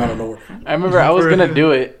I- came out of nowhere. I remember I was gonna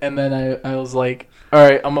do it, and then I was like, all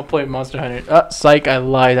right, I'm gonna play Monster Hunter. Psych, I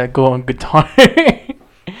lied. I go on guitar.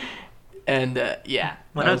 And yeah.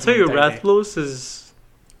 When that I was tell my you entire day. Rathlos is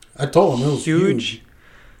I told him it was huge.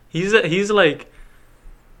 huge. He's like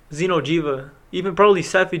Xenojiva. Even probably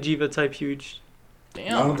Safijiva type huge. I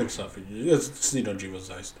Damn. don't think so. It's Xenojiva's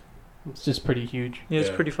sized. It's just pretty huge. Yeah, it's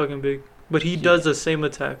Yeah. pretty fucking big. But he Huge. does the same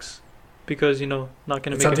attacks. Because, not going to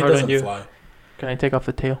make Except it he hard on doesn't you. fly. Can I take off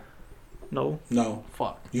the tail? No. No,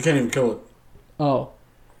 Fuck. you can't even kill it. Oh.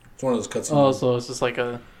 It's one of those cutscenes. Oh, so it's just like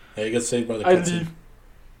a. Yeah, you get saved by the I cutscene. leave.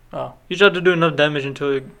 Oh. You just have to do enough damage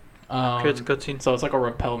until it creates a cutscene. So it's like a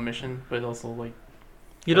repel mission, but also like.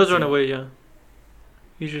 He does run cutscene. away, yeah.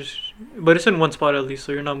 But it's in one spot at least,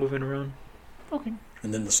 so you're not moving around. Okay.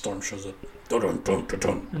 And then the storm shows up. Dun, dun, dun, dun,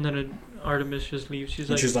 dun. And then Artemis just leaves. She's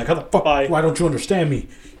And like, she's like, how the fuck? Bye. Why don't you understand me?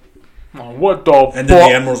 Oh, what the And then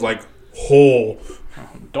the Admiral's like, oh.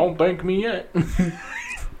 Don't thank me yet.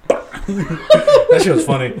 That shit was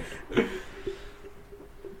funny. I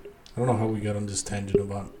don't know how we got on this tangent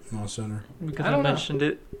about Monster Hunter. because I I don't know. mentioned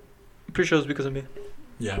it. I'm pretty sure it was because of me.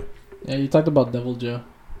 Yeah. Yeah, you talked about Devil Joe.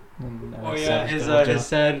 And, Savage Devil Joe. his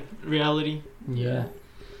sad reality. Yeah.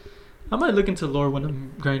 I might look into lore when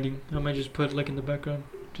I'm grinding. I might just put like in the background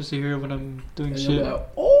just to hear when I'm doing And you'll shit. be like,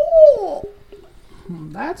 oh,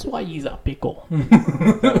 that's why he's a pickle.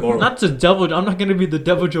 Not the devil. I'm not gonna be the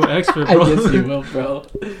Devil Joe expert, I bro. guess you will, bro.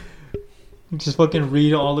 Just fucking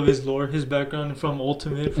read all of his lore, his background from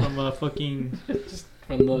Ultimate, from fucking Just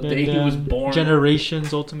from the day he was born.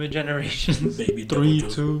 Generations, Ultimate Generations, Baby Devil 3,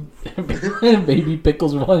 Joes. 2. Baby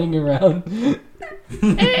pickles running around.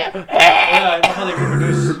 Yeah, I know how they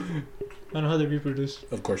reproduce. I know how they reproduce.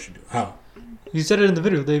 Of course you do. How? You said it in the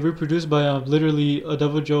video. They reproduce by literally a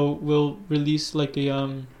Devil Joe will release like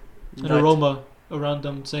an aroma around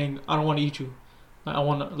them saying, "I don't want to eat you. I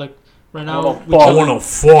want to like right now." we I chillin'." want to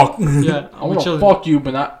fuck. Yeah, I we want to chilling. fuck you,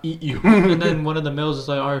 but not eat you. And then one of the males is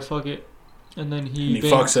like, "All right, fuck it," and then And he he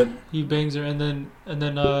fucks it. He bangs her, and then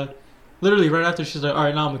literally right after she's like, "All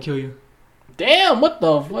right, now I'm gonna kill you." Damn, what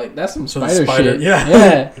the fuck? That's some Some spider, spider- shit. yeah.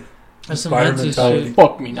 Yeah. That's some Spider mantis mentality. shit.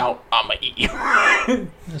 Fuck me now, I'ma eat you.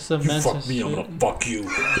 That's some You mantis fuck me, I'm shit. gonna fuck you.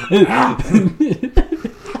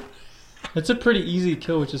 It's a pretty easy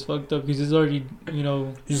kill, which is fucked up because he's already,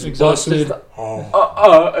 He's exhausted. busted.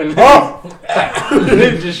 Oh.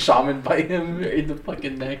 And just shaman bite him in the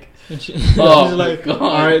fucking neck. And she, Oh she's like, God.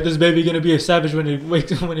 "All right, this baby gonna be a savage when it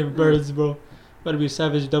wakes when it births, bro. Gotta be a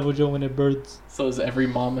savage Devil Joe when it births." So is every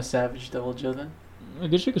mom a savage Devil Joe then? I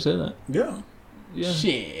guess you could say that. Yeah. Yeah.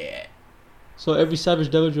 Shit. So every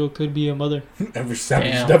savage Devil Joe could be a mother. Every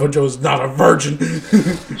savage Damn. Devil Joe is not a virgin.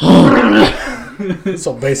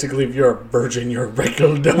 So basically, if you're a virgin, you're a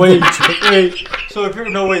regular Devil Wait, Joe. wait. So if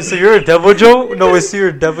you're so you're a Devil Joe? No, wait, so you're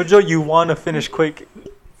a Devil Joe. You want to finish quick?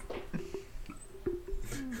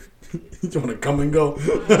 You want to come and go?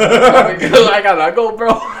 I gotta go,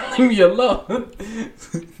 bro. Leave me alone.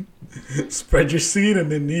 Spread your seed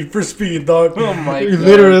and then need for speed, dog. Oh my god.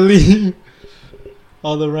 Literally.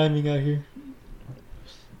 All the rhyming out here.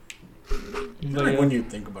 But Like, yeah. when you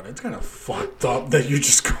think about it, it's kind of fucked up that you're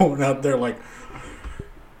just going out there like,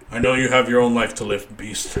 I know you have your own life to live,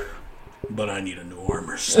 Beast, but I need a new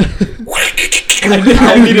armor set.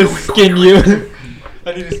 I need to skin you.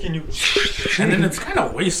 I need to skin you. And then it's kind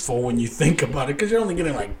of wasteful when you think about it, because you're only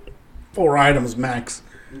getting like 4 items max.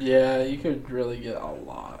 Yeah, you could really get a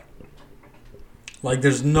lot. Like,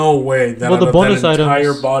 there's no way that out of that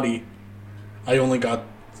entire body, I only got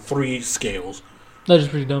 3 scales. That's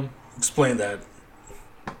just pretty dumb. Explain that.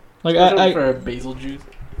 Like, I for a basil juice.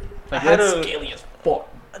 Like, that's scaly as fuck.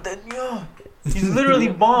 Yeah. He's literally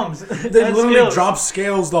bombs. They literally drop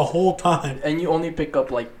scales the whole time. And you only pick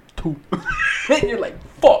up like 2. And you're like,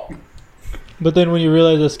 fuck. But then when you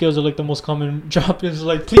realize that scales are like the most common drop, it's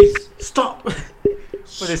like, please, stop.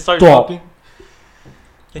 When they start dropping.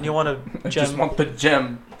 Then you want a gem. I just want the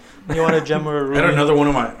gem. You want a gem or a ruby. I had another one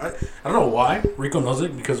of my... I don't know why. Rico knows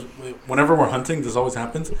it, because whenever we're hunting, this always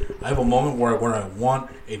happens. I have a moment where I want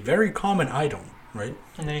a very common item, right?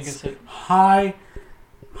 And then you can say...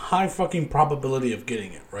 High fucking probability of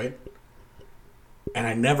getting it, right? And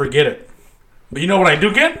I never get it. But you know what I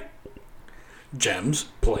do get? Gems,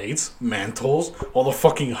 plates, mantles, all the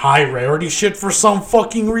fucking high rarity shit for some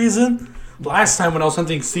fucking reason. Last time when I was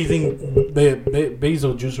hunting seething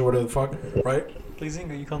basil juice or whatever the fuck, right?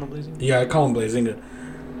 Blazinga, you call them Blazinga? Yeah, I call them Blazinga.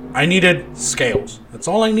 I needed scales. That's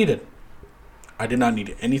all I needed. I did not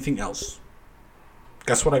need anything else.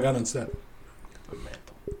 Guess what I got instead? A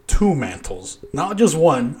mantle. 2 mantles. Not just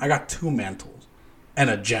 1. I got 2 mantles. And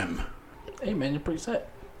a gem. Hey, man, you're pretty set.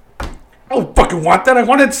 I don't fucking want that. I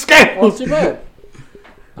wanted scales. Well, too bad.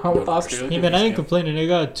 How with Oscar? Hey, man, I ain't complaining. I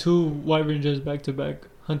got 2 wyvern gems back to back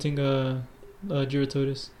hunting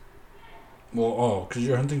Geratodus. Well, because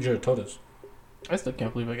you're hunting Geratodus. I still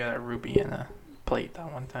can't believe I got a ruby and a plate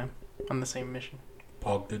that one time on the same mission.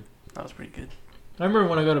 Pog did. That was pretty good. I remember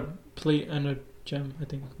when I got a plate and a gem, I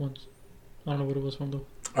think, once. I don't know what it was from, though.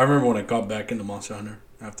 I remember when I got back into Monster Hunter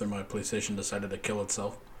after my PlayStation decided to kill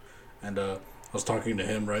itself. And I was talking to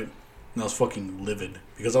him, right? And I was fucking livid.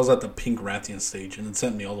 Because I was at the Pink Rathian stage and it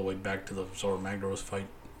sent me all the way back to the Zora Magdaros fight.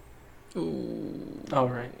 Ooh.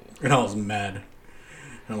 Alright. And I was mad.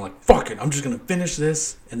 And I'm like, fuck it, I'm just going to finish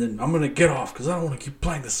this, and then I'm going to get off, because I don't want to keep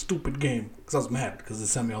playing this stupid game. Because I was mad, because it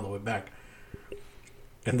sent me all the way back.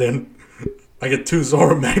 And then I get 2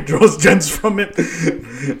 Zora Magdaros gens from it.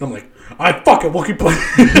 And I'm like, alright, fuck it, we'll keep playing.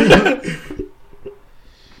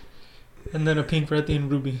 And then a pink Rathian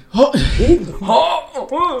ruby.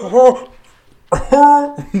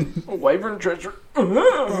 Wyvern treasure.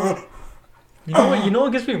 You know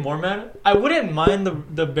what gets me more mad? I wouldn't mind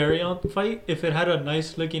the Baryon fight if it had a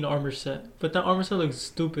nice looking armor set. But that armor set looks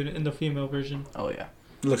stupid in the female version. Oh, yeah.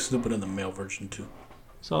 It looks stupid in the male version, too.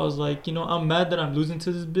 So I was like, I'm mad that I'm losing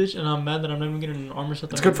to this bitch, and I'm mad that I'm not even getting an armor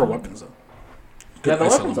set. It's good for weapons, though. Yeah, the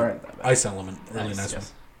weapons aren't that bad. Ice element, really nice one.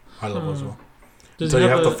 High level as well. Does So you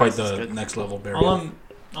have to fight That's the good. next level Baryon.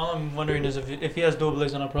 All I'm wondering is if he has dual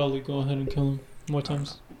blaze, then I'll probably go ahead and kill him more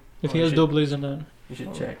times. If Oh, he you has should- dual blaze, then that. You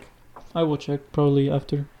should check. I will check probably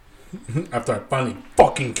after. After I finally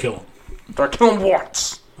fucking kill him. Start killing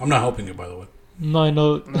once. I'm not helping you, by the way. No, I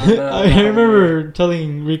know. No, I remember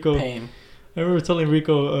telling Rico. Pain. No,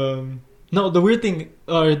 the weird thing.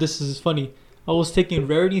 This is funny. I was taking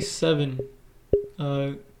rarity 7,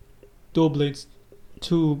 dual blades,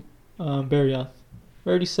 to Barioth.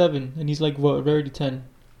 Rarity 7, and he's like what? Rarity 10,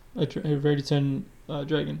 a rarity 10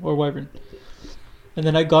 dragon or wyvern. And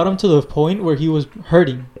then I got him to the point where he was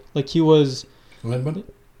hurting, like he was Limping?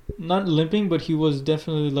 not limping, but he was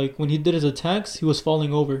definitely like when he did his attacks, he was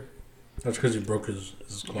falling over. That's because you broke his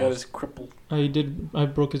You got claws. his crippled. I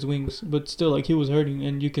broke his wings, but still, like he was hurting,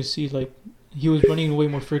 and you could see like he was running away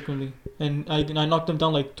more frequently, and I knocked him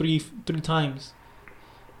down like three times,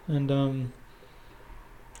 and Can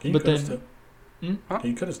you but cut his then- tail? Huh? Can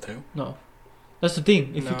you cut his tail? no, that's the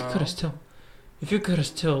thing. If you could No. cut his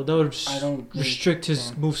tail, that would I don't restrict his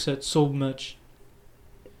yeah. moveset so much.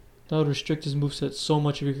 That would restrict his moveset so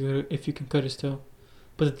much if you can cut his tail.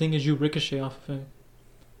 But the thing is, you ricochet off of him.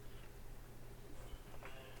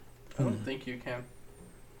 I don't think you can.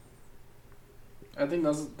 I think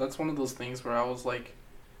that's one of those things where I was like,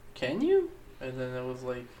 can you? And then it was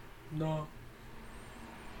like, no.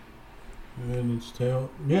 And its tail.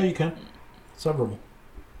 Yeah, you can. Severable.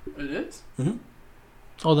 It is?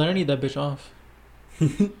 Oh, then I need that bitch off.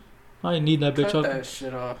 I need that bitch Cut off. that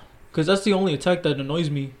shit off. Because that's the only attack that annoys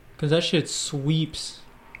me. Because that shit sweeps.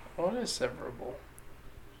 What is severable?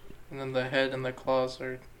 And then the head and the claws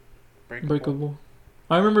are Breakable.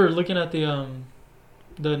 I remember looking at the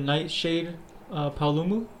Nightshade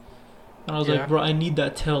Paolumu. And I was Yeah. like, bro, I need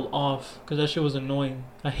that tail off. Because that shit was annoying.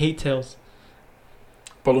 I hate tails.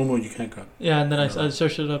 Palumo you can't cut. Yeah, and then I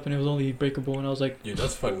searched it up and it was only breakable, and I was like, Dude,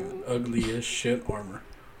 that's fucking ugly as shit armor.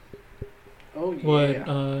 Oh yeah. what?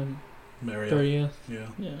 Mario. Yeah.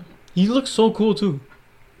 Yeah. He looks so cool too.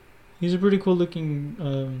 He's a pretty cool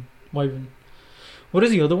looking wyvern. What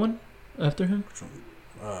is the other one after him?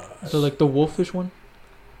 So like the wolfish one?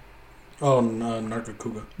 Oh,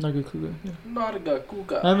 Nargacuga. Nargacuga, yeah.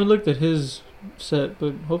 Nargacuga. I haven't looked at his set,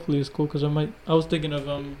 but hopefully it's cool because I was thinking of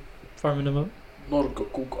farming him up.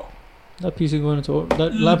 Nargacuga. That PC going into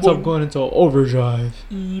that laptop going into overdrive.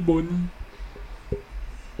 Ebon.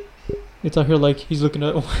 It's out here like he's looking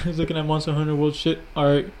at Monster Hunter World shit. All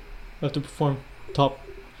right, I have to perform top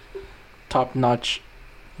notch.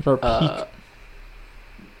 At our peak.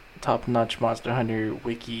 Top notch Monster Hunter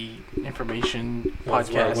wiki information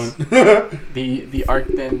podcast. the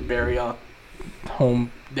Arcden Barioth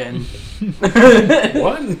home den.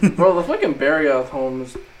 What? Bro, the fucking Barioth home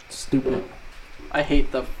is stupid. I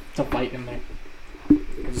hate the fight in there.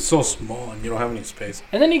 It's so small and you don't have any space.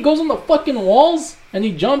 And then he goes on the fucking walls and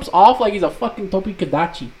he jumps off like he's a fucking Topi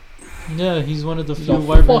Kadachi. Yeah, he's one of the He's few a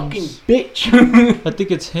wyverns. fucking bitch. I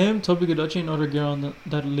think it's him, Topi Kadachi, and other girl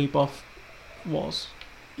that leap off walls.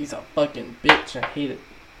 He's a fucking bitch. I hate it.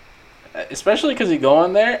 Especially because you go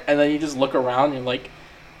in there and then you just look around and you're like,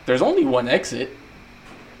 there's only one exit.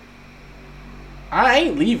 I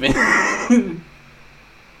ain't leaving.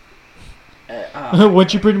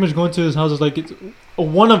 Once you pretty much go into his house, it's like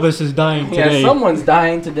one of us is dying today. Yeah, someone's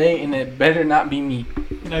dying today and it better not be me.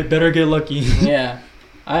 And I better get lucky. Yeah.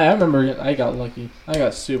 I remember I got lucky. I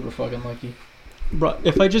got super fucking lucky. Bro,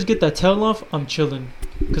 if I just get that tail off, I'm chilling.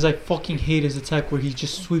 Because I fucking hate his attack where he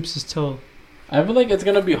just sweeps his tail. I feel like it's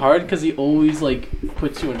going to be hard because he always, like,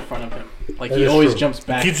 puts you in front of him. Like, he always jumps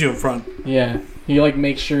back. He keeps you in front. Yeah. He, like,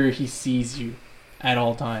 makes sure he sees you at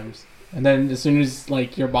all times. And then as soon as,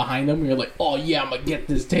 like, you're behind him, you're like, oh, yeah, I'm going to get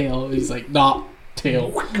this tail. He's like, nah,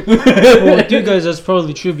 tail. Well, with you guys, that's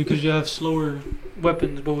probably true because you have slower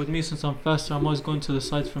weapons. But with me, since I'm faster, I'm always going to the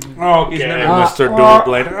sides from him. Okay, Mr. Dual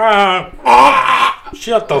Blade.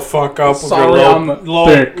 Shut the fuck up with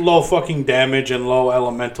your low fucking damage and low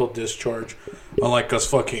elemental discharge. Unlike us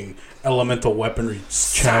fucking elemental weaponry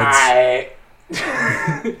chads.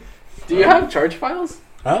 Do you have charge files?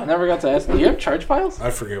 Huh? I never got to ask. Do you have charge files?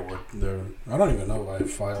 I forget what they're... I don't even know if I have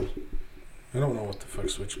files. I don't know what the fuck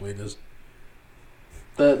Switchblade is.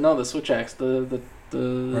 The Switch Axe.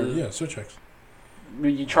 Yeah, Switch Axe.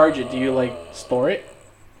 When you charge it, do you, like, store it?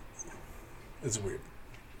 It's weird.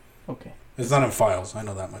 Okay. It's not in files. I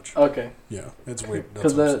know that much. Okay. Yeah, it's weird.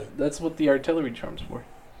 Because that's what the artillery charm's for.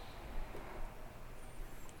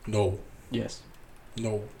 No. Yes.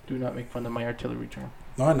 No. Do not make fun of my artillery charm.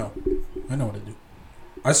 No, I know. I know what it do.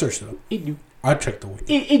 I searched it up. It do. I checked the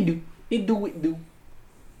wiki. It do.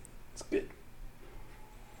 It's good.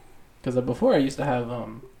 Because before I used to have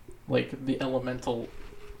like the elemental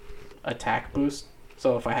attack boost.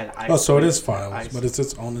 So if I had ice. Oh, so it is files, but it's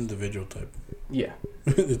its own individual type. Yeah.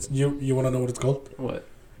 It's you want to know what it's called? What?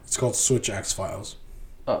 It's called Switch Axe files.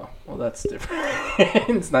 Oh, well that's different.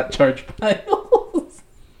 It's not charge files.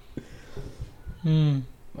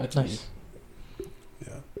 That's nice.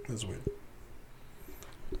 Yeah, that's weird.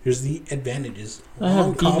 Here's the advantages. I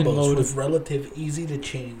have demon combos mode with relative easy to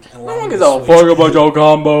change. No one gives a fuck about your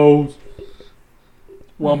combos.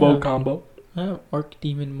 Wombo combo. I have Arc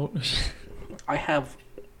Demon mode. I have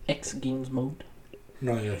X Games mode.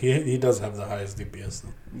 No, yeah, he does have the highest DPS though.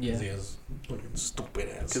 Yeah. He has fucking stupid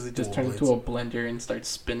ass. Because it just turns into a blender and starts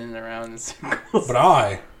spinning around in circles. But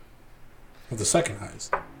I have the second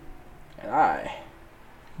highest. And I.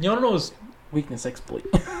 You don't know his weakness exploit.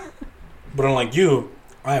 But unlike you,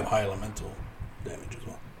 I have high elemental damage as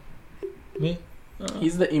well. Me?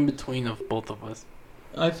 He's the in between of both of us.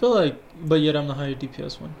 I feel like, but yet I'm the higher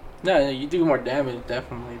DPS one. No, you do more damage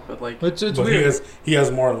definitely, but like it's but weird. He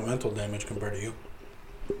has more elemental damage compared to you.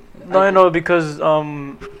 No, I know because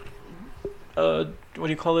what do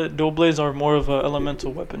you call it? Dual blades are more of an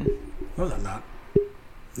elemental weapon. No, they're not.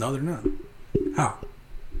 No, they're not. How?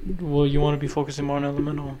 Well, you want to be focusing more on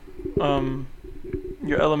elemental,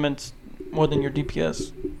 your elements more than your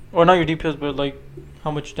DPS, or not your DPS, but like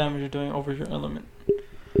how much damage you're doing over your element,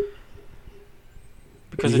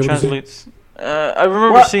 because it translates. I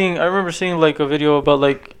remember seeing like a video about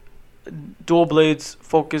like dual blades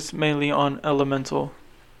focus mainly on elemental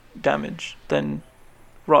damage than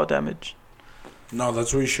raw damage. No,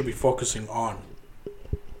 that's what you should be focusing on.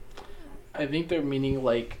 I think they're meaning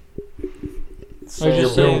like.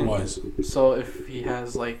 So So if he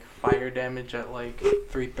has like fire damage at like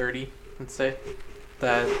 330, let's say,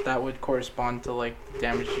 that would correspond to like the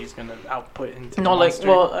damage he's gonna output into. No, the like monster.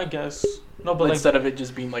 well, I guess No, but instead of it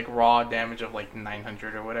just being like raw damage of like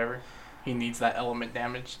 900 or whatever, he needs that element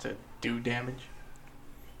damage to do damage.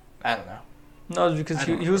 I don't know. No, it's because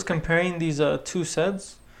he was comparing these two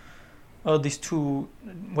sets. These two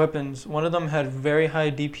weapons. One of them had very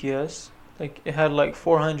high DPS, like it had like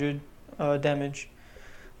 400 damage,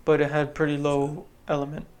 but it had pretty low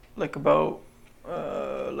element, like about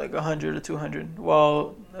like 100 or 200.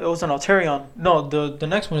 While it was an Alterion. No, the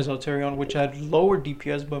next one is Alterion, which had lower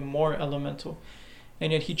DPS but more elemental,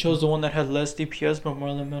 and yet he chose the one that had less DPS but more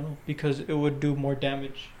elemental because it would do more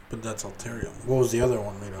damage. But that's Alterion. What was the other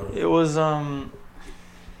one made out of? It was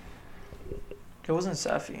It wasn't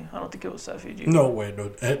Safi. I don't think it was Safi Jiva. No way,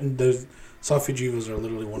 dude. The Safi Jivas are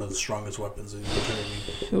literally one of the strongest weapons in the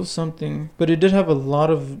game. It was something, but it did have a lot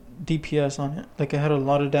of DPS on it. Like it had a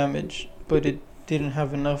lot of damage, but it didn't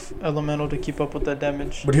have enough elemental to keep up with that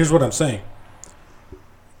damage. But here's what I'm saying.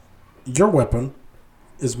 Your weapon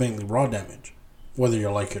is mainly raw damage, whether you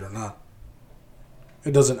like it or not.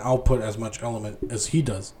 It doesn't output as much element as he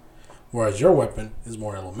does, whereas your weapon is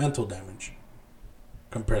more elemental damage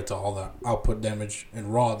compared to all the output damage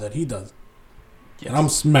and raw that he does. Yes. And I'm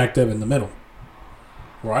smack dab in the middle,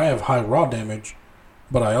 where I have high raw damage,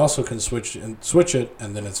 but I also can switch it,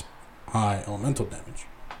 and then it's high elemental damage.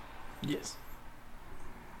 Yes.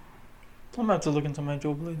 I'm gonna have to look into my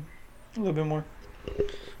Joe Blade a little bit more.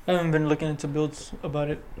 I haven't been looking into builds about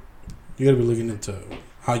it. You gotta be looking into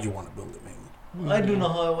how you want to build it mainly. I do know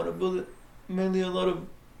how I want to build it. Mainly a lot of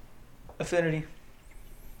affinity.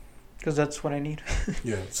 Because that's what I need.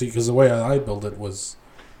 Yeah, see, because the way I built it was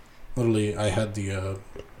literally I had the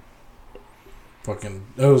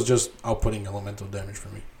it was just outputting elemental damage for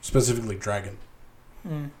me, specifically dragon.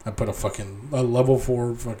 I put a level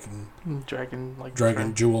 4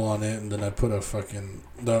 dragon jewel on it, and then I put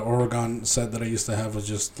the Oregon set that I used to have was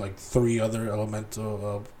just like 3 other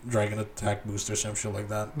elemental dragon attack boosters, some shit like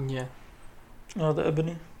that. Yeah. Oh, the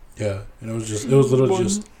ebony. Yeah, and it was literally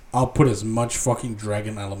just I'll put as much fucking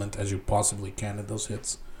dragon element as you possibly can in those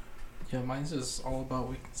hits. Yeah, mine's just all about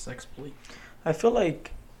weakness exploit. I feel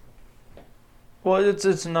like, well,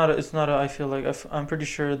 it's not I feel like I'm pretty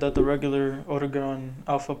sure that the regular Odogaron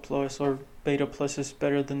Alpha Plus or Beta Plus is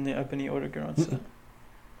better than the Ebony Odogaron set.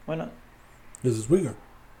 Why not? This is weaker.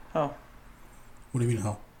 How? What do you mean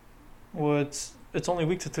how? Well, it's only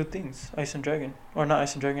weak to 2 things: Ice and Dragon, or not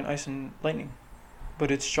Ice and Dragon, Ice and Lightning. But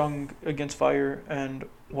it's strong against fire and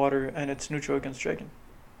water, and it's neutral against dragon.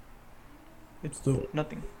 It's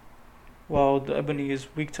nothing. While the ebony is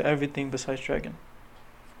weak to everything besides dragon.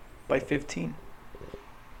 By 15.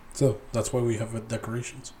 So that's why we have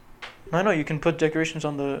decorations. I know you can put decorations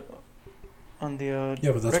on the.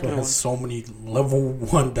 Yeah, but that's why it has so many level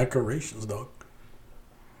 1 decorations, dog.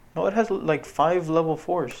 No, it has like 5 level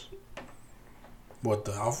 4s. What,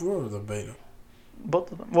 the alpha or the beta?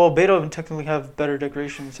 Both of them. Well, beta technically have better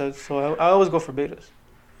decoration sets, so I always go for betas.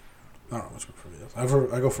 I don't always go for betas.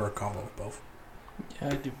 I go for a combo of both. Yeah,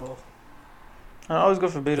 I do both. I always go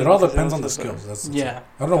for betas. It all depends on the skills. That's yeah.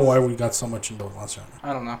 I don't know why we got so much into last round.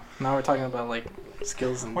 I don't know. Now we're talking about like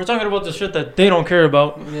skills and. We're talking about the shit that they don't care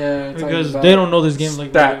about. Yeah. Because they don't know this game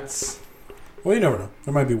like that. Well, you never know.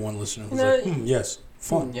 There might be one listener who's like, yes,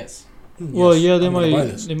 fun. Yes. Well, yeah, they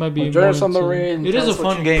might be. Join us on the raid. It is a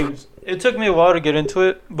fun game. It took me a while to get into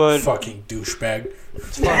it, but fucking douchebag.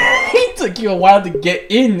 It's fun. It took you a while to get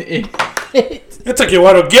in it. It took you a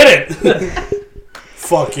while to get it.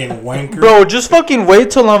 Fucking wanker. Bro, just fucking wait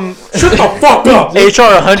till I'm. Shut the fuck up. HR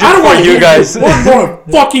 100 I don't want for you guys. One more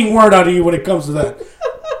fucking word out of you when it comes to that.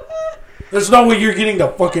 There's no way you're getting the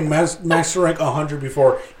fucking master rank 100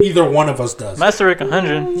 before either one of us does. Master rank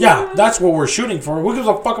 100? Yeah, that's what we're shooting for. Who gives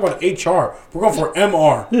a fuck about HR? We're going for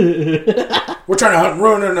MR. We're trying to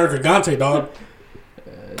ruin our Gigante, dog.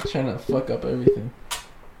 Trying to fuck up everything.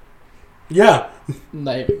 Yeah.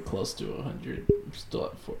 Not even close to 100. I'm still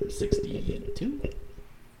at 462.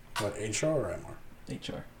 What, HR or MR?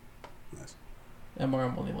 HR. Nice. MR,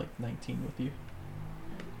 I'm only like 19 with you.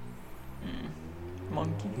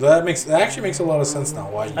 Monkey. That actually makes a lot of sense now.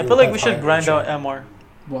 Why I feel like we should grind out MR.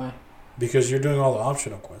 Why? Because you're doing all the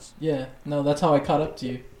optional quests. Yeah, no, that's how I caught up to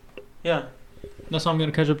you. Yeah, that's how I'm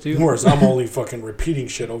gonna catch up to you. Whereas I'm only fucking repeating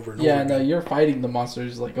shit over and over again. Yeah, no, you're fighting the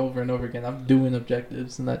monsters like over and over again. I'm doing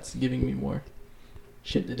objectives, and that's giving me more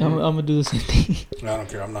shit to do. I'm gonna do the same thing. I don't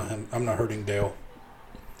care. I'm not hurting Dale.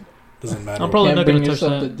 Doesn't matter. I'm probably not gonna touch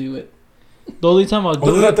that. To do it. The only time I'll do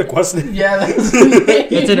Wasn't that the quest? Yeah, that's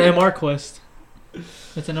it's an MR quest.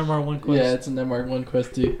 It's an MR1 quest. Yeah, it's an MR1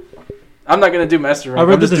 quest too. I'm not gonna do master rank. I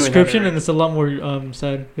read the description and it's a lot more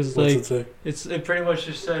sad because it pretty much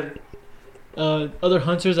just said other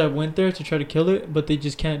hunters that went there to try to kill it, but they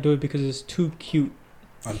just can't do it because it's too cute.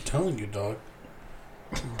 I'm telling you, dog.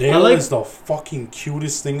 Dale is the fucking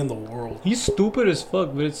cutest thing in the world. He's stupid as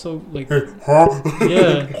fuck, but it's so like. Huh?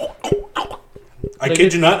 Yeah. I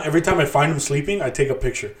kid you not. Every time I find him sleeping, I take a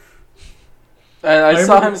picture. And I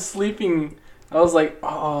saw him sleeping. I was like,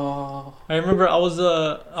 oh. I remember I was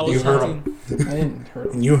You heard him. I didn't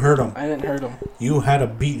hurt him. You hurt him. I didn't hurt him. You had to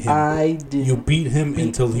beat him. I did. You beat him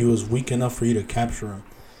until he was weak enough for you to capture him.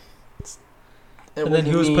 And then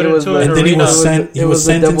he was me, put it into an And then he arena. was sent. He was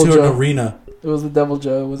sent into an arena. It was the Devil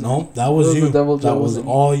Joe. It wasn't No, me. that was you. The Devil Joe. That was Wasn't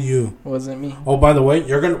all you. It wasn't me. Oh, by the way,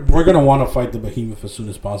 we're gonna want to fight the behemoth as soon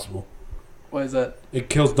as possible. Why is that? It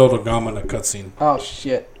kills Dodogama in a cutscene. Oh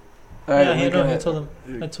shit! All right, Yeah, I we're know. gonna- I told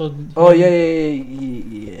him. I told him. Oh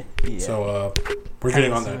yeah. So we're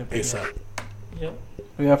getting on I that haven't seen ASAP. Yep.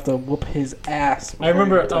 We have to whoop his ass. I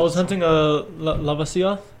remember I was hunting a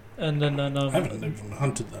Lavasioth, and then I haven't even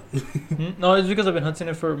hunted that. No, it's because I've been hunting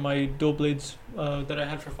it for my dual blades that I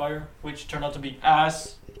had for fire, which turned out to be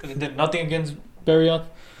ass because it did nothing against Barioth.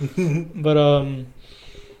 But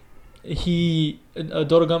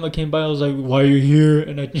Dodogama came by. I was like, "Why are you here?"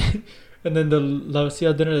 And and then the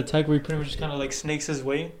Lavasioth did an attack where he pretty much just kind of like snakes his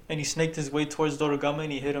way, and he snaked his way towards Dodogama,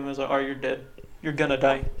 and he hit him. I was like, "Oh, you're dead. You're gonna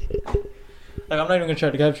die." Like, I'm not even gonna try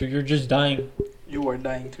to capture you. You're just dying. You are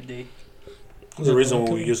dying today. There's a reason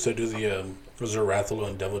why we used to do the Zerathalo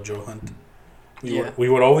and Devil Joe hunt. Yeah. We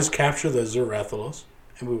would always capture the Zerathalos,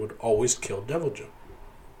 and we would always kill Devil Joe.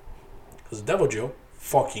 Because Devil Joe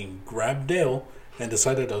fucking grabbed Dale and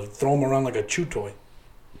decided to throw him around like a chew toy.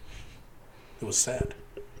 It was sad.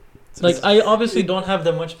 Like, I obviously don't have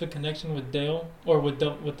that much of a connection with Dale or with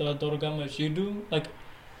Dodogama as you do. Like,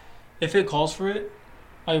 if it calls for it,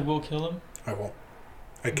 I will kill him. I won't.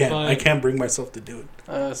 I can't bring myself to do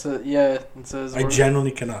it. So yeah, it says I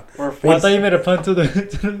genuinely cannot. I thought you made a pun to the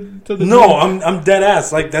to the. No, I'm dead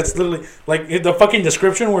ass. Like, that's literally like the fucking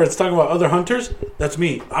description where it's talking about other hunters. That's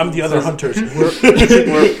me. I'm the other hunters.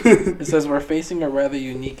 It says we're facing a rather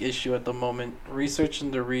unique issue at the moment. Research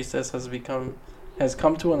in the recess has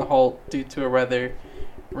come to a halt due to a rather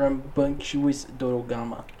rambunctious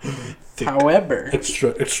Dodogama. However,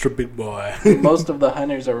 extra big boy. most of the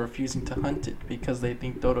hunters are refusing to hunt it because they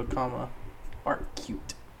think Dodogama are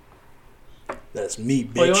cute. That's me,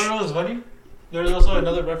 bitch. Oh, you wanna know what's funny? There's also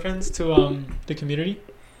another reference to the community.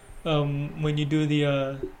 When you do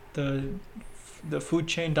the food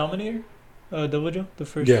chain dominator, Devil Joe, the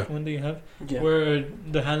first one that you have, where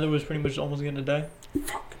the handler was pretty much almost gonna die.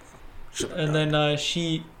 Fuck. And then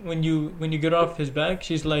when you get off his back,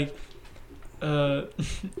 she's like,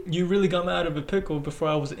 "You really got me out of a pickle before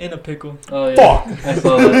I was in a pickle." Oh yeah, fuck. I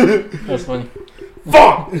saw that. That's funny.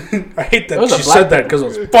 Fuck! I hate that she said that because it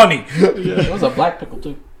was funny. Yeah. It was a black pickle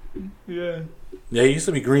too. Yeah. Yeah, he used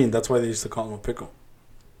to be green. That's why they used to call him a pickle.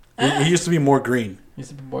 He used to be more green. Used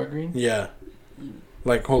to be more green. Yeah.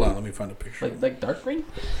 Like, hold on, let me find a picture. Like dark green.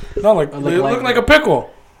 No, like Or they like look like a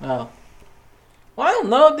pickle. Oh. Well, I don't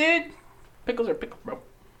know, dude. Pickles are pickles, bro.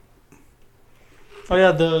 Oh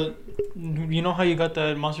yeah, you know how you got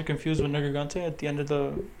that monster confused with Nergigante at the end of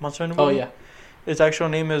the Monster Hunter Oh movie? yeah. Its actual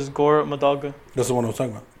name is Gore Madalga. That's the one I was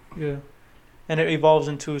talking about. Yeah. And it evolves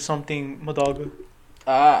into something Madalga.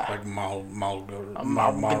 Like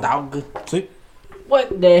Dog. See?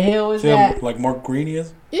 What the hell is See that? how, like, more green he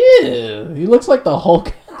is? Ew, he looks like the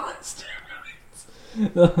Hulk.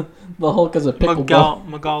 the Hulk is a pickleball.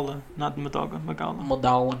 Magala, not Madalga.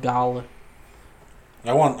 Magala. Gala.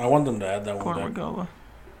 I want them to add that Gore one back. Magala.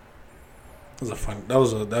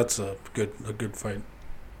 That's a good fight.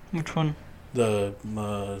 Which one? The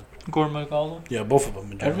Gore Magala. yeah, both of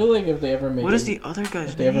them. In I general. feel like if they ever make What is the other guy's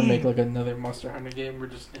if they ever name? make like another Monster Hunter game, we're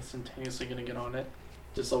just instantaneously gonna get on it,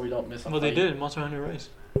 just so we don't miss. Well, they did Monster Hunter Rise.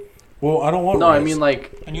 Well, I don't want. No, I Rise. mean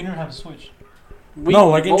like. And you didn't have a Switch. No,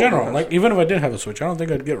 like in general. Like even if I did have a Switch, I don't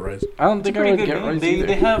think I'd get Rise. I don't think I would get Rise either.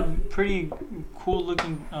 They have pretty cool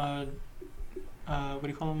looking what do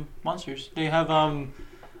you call them? Monsters. They have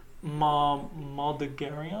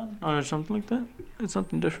Maldegarion or something like that. It's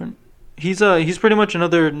something different. He's pretty much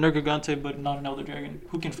another Nergigante, but not an Elder Dragon.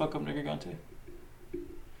 Who can fuck up Nergigante?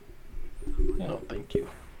 Yeah. No, thank you.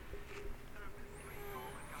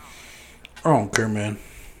 I don't care, man.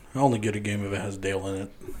 I only get a game if it has Dale in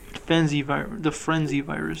it. The Frenzy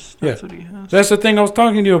virus. That's what he has. That's the thing I was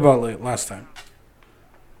talking to you about last time.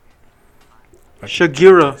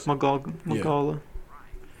 Shagira Magala.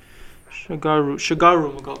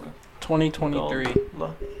 Shigaru Magala. 2023.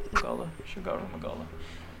 Magala. Shigaru Magala.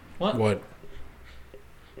 What? What?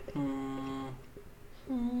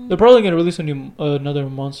 They're probably gonna release another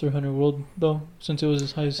Monster Hunter World though, since it was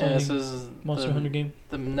his highest Yeah, selling this is Monster Hunter game.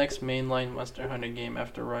 the next mainline Monster Hunter game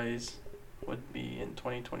after Rise would be in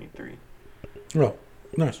 2023. Oh,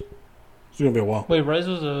 nice. It's gonna be a while. Wait, Rise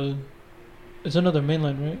was it's another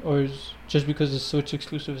mainline, right? Or is just because it's Switch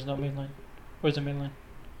exclusive is not mainline? Or is it mainline?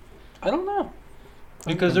 I don't know.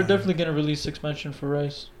 Because they're definitely gonna release expansion for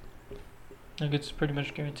Rise. Like it's pretty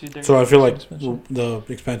much guaranteed. So I feel like expansion. the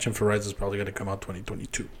expansion for Rise is probably gonna come out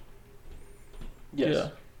 2022. Yes. Yeah.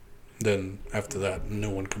 Then after that, no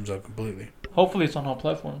one comes out completely. Hopefully it's on all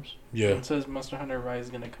platforms. Yeah. It says Monster Hunter Rise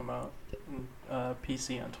is gonna come out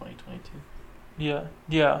PC on 2022. Yeah.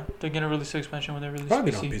 Yeah. They're gonna release the expansion when they release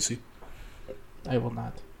Probably PC. not PC. I will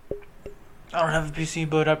not. I don't have a PC,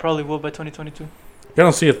 but I probably will by 2022. You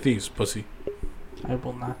don't see a Thieves, pussy. I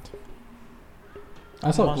will not.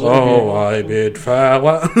 I saw Monster Glitterbeard. Oh, I bid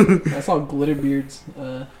farewell. I saw Glitterbeard's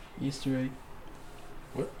Easter egg.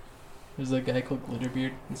 What? There's a guy called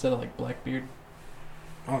Glitterbeard instead of like Blackbeard.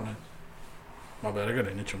 Oh, no. My bad. I got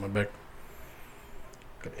an itch on my back.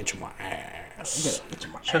 Got an itch on my ass.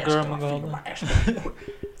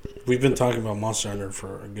 We've been talking about Monster Hunter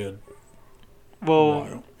for a good Well,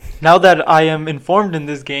 while. now that I am informed in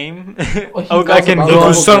this game, Well, I can about go Look on.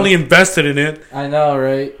 who's suddenly invested in it. I know,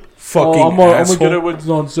 right? Fucking I'm asshole. gonna get it when it's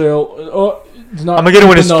on sale. It's not. I'm gonna get it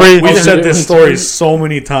when it's no, free. We've Yeah. said this story so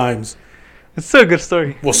many times. It's still a good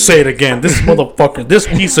story. We'll say it again. This motherfucker, this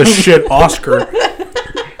piece of shit, Oscar,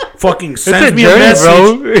 fucking It's a sends me a journey,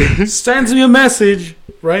 message. bro. Sends me a message,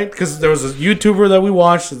 right? Because there was a YouTuber that we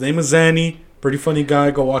watched. His name is Zanny. Pretty funny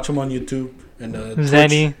guy. Go watch him on YouTube. And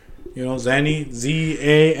Zanny. Twitch. You know, Zanny.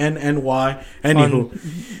 Zanny. Anywho, On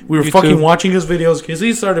we were YouTube. fucking watching his videos because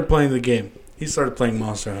he started playing the game. He started playing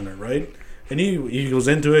Monster Hunter, right? And he goes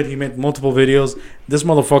into it. He made multiple videos. This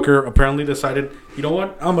motherfucker apparently decided, you know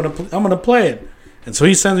what? I'm gonna play it. And so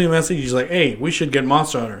he sends me a message. He's like, hey, we should get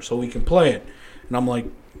Monster Hunter so we can play it. And I'm like,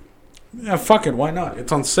 yeah, fuck it. Why not?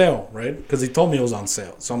 It's on sale, right? Because he told me it was on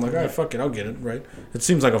sale. So I'm like, all right, fuck it. I'll get it, right? It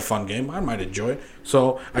seems like a fun game. I might enjoy it.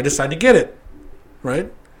 So I decided to get it,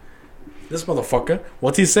 right? This motherfucker,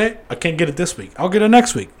 what's he say? I can't get it this week. I'll get it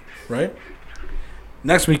next week, right?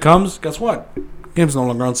 Next week comes, guess what? Game's no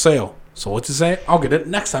longer on sale. So what's he say? I'll get it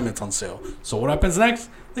next time it's on sale. So what happens next?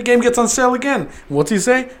 The game gets on sale again. What's he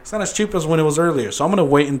say? It's not as cheap as when it was earlier. So I'm going to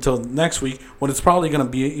wait until next week when it's probably going to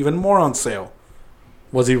be even more on sale.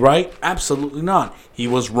 Was he right? Absolutely not. He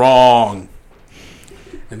was wrong.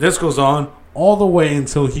 And this goes on all the way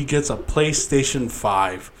until he gets a PlayStation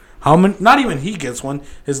 5. How many? Not even he gets one.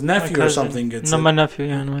 His nephew or something gets No, it. my nephew.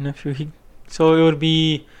 Yeah, my nephew. So it would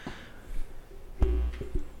be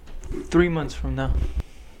 3 months from now.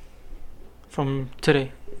 From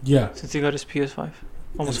today, Yeah. since he got his PS5.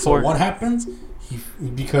 Almost And 4. So what happens?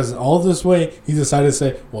 Because all this way, he decided to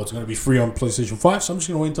say, well, it's going to be free on PlayStation 5, so I'm just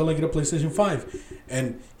going to wait until I get a PlayStation 5.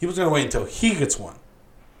 And he was going to wait until he gets one.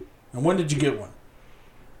 And when did you get one?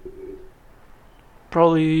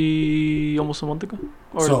 Probably almost a month ago.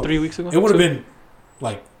 Or So, 3 weeks ago. It would have 2. been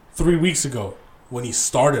like 3 weeks ago when he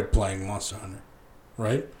started playing Monster Hunter,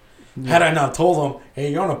 right? Yeah. Had I not told him,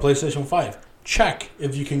 hey, you're on a PlayStation 5, check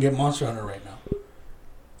if you can get Monster Hunter right now.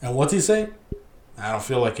 And what's he say? I don't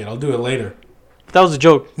feel like it. I'll do it later. That was a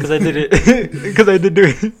joke, because I did it. Because I did do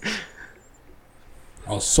it.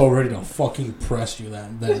 I was so ready to fucking press you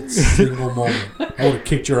that single moment. I would have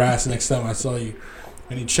kicked your ass next time I saw you.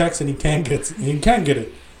 And he checks and he can get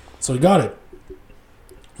it. So he got it.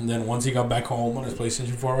 And then once he got back home on his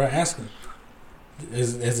PlayStation 4, I asked him,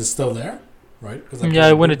 is it still there? Right? Yeah,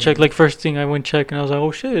 I went to check. Like, first thing I went check, and I was like,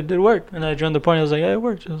 oh shit, it did work. And I joined the party, I was like, yeah, it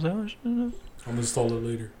worked. I was like, oh shit. I'm gonna install it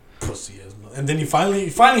later. Pussy ass. And then he finally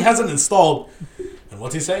has it installed. And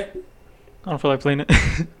what's he say? I don't feel like playing it.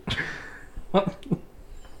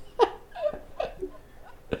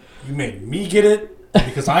 You made me get it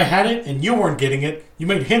because I had it and you weren't getting it. You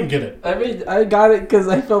made him get it. I mean, I got it because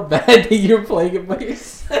I felt bad that you were playing it by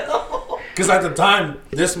yourself. Because at the time,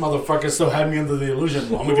 this motherfucker still had me under the illusion.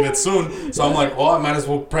 Well, I'm gonna get it soon. So I'm like, well, I might as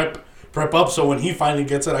well prep up so when he finally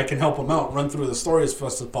gets it, I can help him out, run through the story as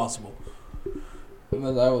fast as possible. And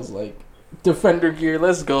then I was like, Defender gear,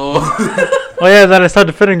 let's go. Oh yeah, then I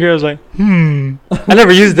started Defender gear. I was like, I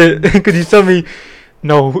never used it because you told me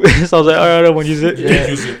no. So I was like, alright, I won't use it. You did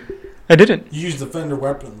use it. I didn't. You used Defender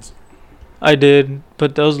weapons. I did,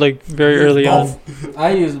 but that was like very You used early on. both.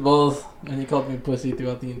 I used both, and he called me pussy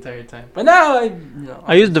throughout the entire time. But now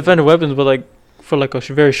I used Defender weapons, but like for like a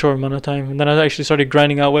very short amount of time, and then I actually started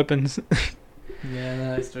grinding out weapons. Yeah,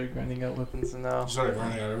 then I started grinding out weapons, and now You started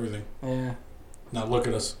running out of everything. yeah. Now look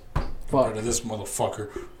at us. Fuck. Compared to this motherfucker.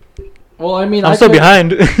 Well, I mean, I'm still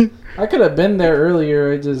behind. I could have been there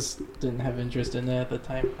earlier. I just didn't have interest in it at the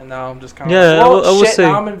time, and now I'm just kind of Yeah, like, well, I will shit, say-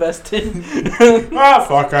 now I'm invested.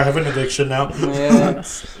 Fuck! I have an addiction now. Yeah,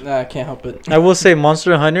 nah, I can't help it. I will say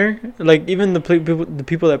Monster Hunter, like even the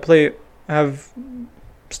people that play it have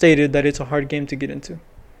stated that it's a hard game to get into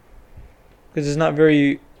because it's not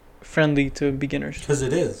very friendly to beginners. Because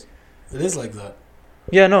it is like that.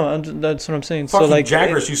 Yeah, no, that's what I'm saying. Fucking so like,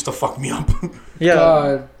 Jaggers used to fuck me up. yeah,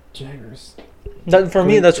 God, Jaggers. that for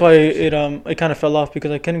me that's why it kind of fell off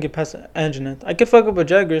because I couldn't get past Anjanath. I could fuck up with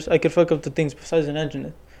Jaggers, I could fuck up the things besides an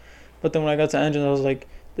Anjanath, but then when I got to Anjanath, I was like,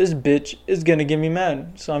 this bitch is gonna get me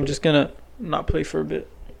mad, so I'm just gonna not play for a bit.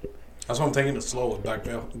 That's why I'm taking it slow with Black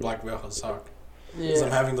Veil Hazak. Because I'm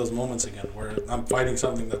Yeah. having those moments again where I'm fighting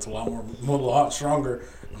something that's a lot stronger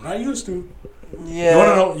than I'm not used to.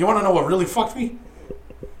 Yeah. You wanna know what really fucked me?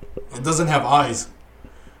 It doesn't have eyes.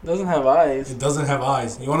 Doesn't have eyes. It doesn't have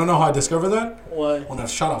eyes. You wanna know how I discovered that? What? When I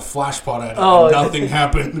shot a flashpot at it Oh, and nothing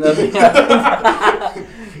happened. Nothing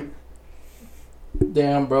happened.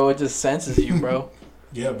 Damn, bro, it just senses you, bro.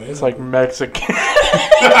 Yeah, basically. It's like Mexican.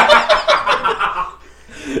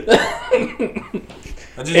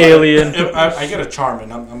 I just Alien. If I get a charm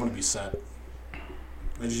and I'm gonna be sad.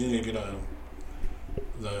 I just need to get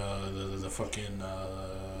the fucking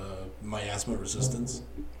miasma resistance.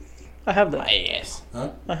 I have that. Yes.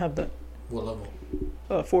 Huh? I have that. What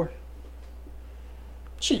level? 4.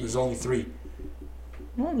 There's only 3.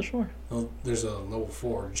 No, there's 4. No, there's a level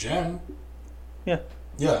 4 gem. Yeah.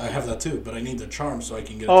 Yeah, I have that too, but I need the charm so I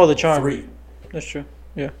can get. Oh, to the level charm. 3. That's true.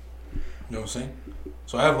 You know what I'm saying?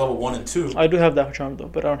 So I have level 1 and 2. I do have that charm though,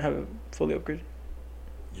 but I don't have it fully upgraded.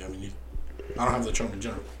 Yeah, I mean, I don't have the charm in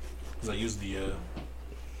general because I used the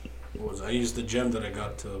what was it? I used the gem that I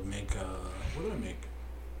got to make. What did I make?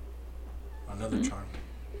 Another charm.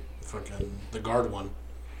 Fucking the guard one.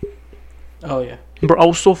 Oh, yeah. Bro, I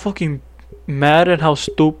was so fucking mad at how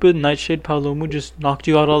stupid Nightshade Palumu just knocked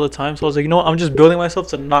you out all the time. So I was like, you know what? I'm just building myself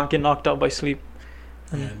to not get knocked out by sleep.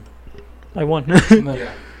 And I won.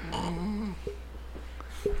 yeah,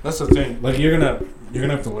 that's the thing. Like you're gonna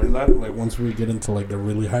have to learn that. Like once we get into like the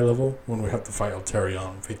really high level, when we have to fight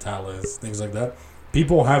Alterion, Fatalis, things like that.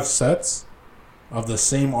 People have sets of the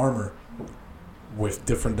same armor with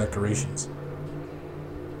different decorations.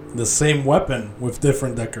 The same weapon with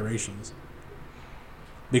different decorations.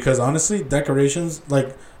 Because honestly, decorations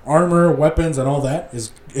like armor, weapons, and all that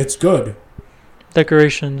it's good.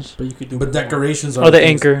 Decorations. But you could do But more. decorations Are the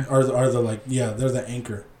things- anchor. Are the like they're the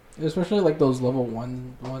anchor. Especially like those level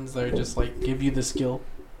 1 ones that are just like give you the skill.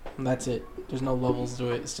 And that's it. There's no levels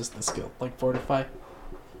to it. It's just the skill. Like Fortify.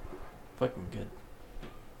 Fucking good.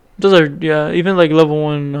 Those are, yeah, even like level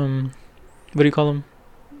 1, what do you call them?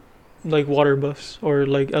 Like water buffs or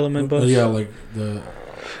like element buffs. Yeah, like the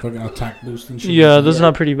fucking attack boost and shit. Yeah, that's Yeah.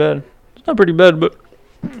 not pretty bad. It's not pretty bad, but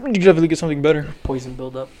you can definitely get something better. Poison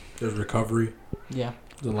buildup. There's recovery. Yeah.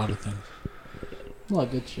 There's a lot of things. A lot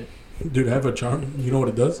of good shit. Dude, I have a charm. You know what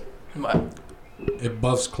it does? What? It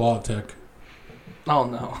buffs claw attack. Oh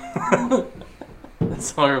no.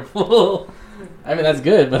 That's horrible. I mean, that's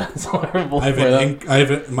good, but that's horrible. I have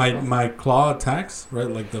for them. my claw attacks, right?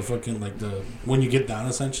 Like the fucking, like the, when you get down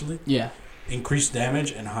essentially, Yeah. increased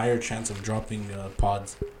damage and higher chance of dropping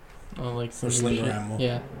pods. Oh, like For some slinger shit. ammo.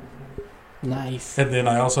 Yeah. Nice. And then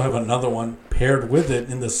I also have another one paired with it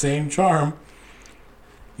in the same charm.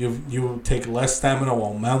 You take less stamina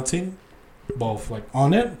while mounting, both like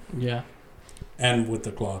on it Yeah. and with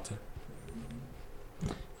the claw attack,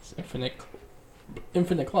 It's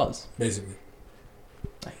infinite claws. basically.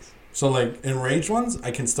 Nice. So like in ranged ones, I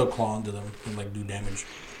can still claw into them and like do damage,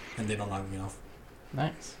 and they don't knock me off.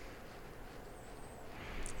 Nice.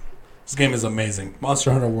 This game is amazing.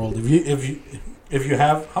 Monster Hunter World. If you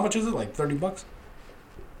have, how much is it? Like $30?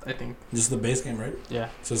 I think. Just the base game, right? Yeah.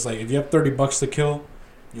 So it's like if you have $30 to kill,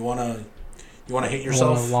 you wanna hit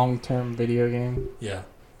yourself. Want a long-term video game. Yeah.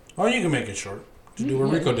 Or you can make it short. Just do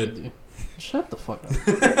what Rico did. Shut the fuck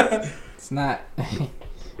up. It's not.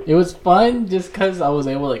 It was fun just because I was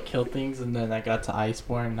able to kill things, and then I got to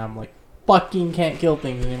Iceborne, and I'm like, fucking can't kill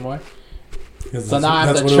things anymore. Because So now I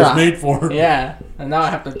have that's to what try. it was made for. Yeah, and now I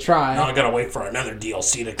have to try. Now I gotta wait for another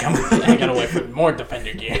DLC to come. I gotta wait for more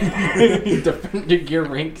Defender Gear. Defender Gear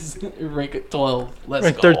rank at 12. Let's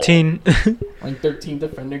Rank go. 13. Rank 13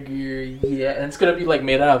 Defender Gear. Yeah, and it's gonna be like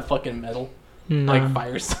made out of fucking metal, Nah. like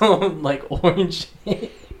Firestone, like orange.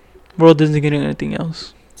 World isn't getting anything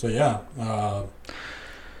else. So yeah,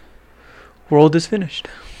 World is finished.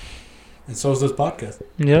 and so is this podcast.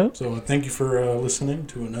 Yeah. So thank you for listening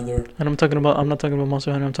to another. And I'm not talking about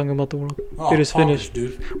Monster Hunter, I'm talking about the world. Oh, It is polish, finished.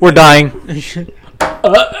 dude. We're dying.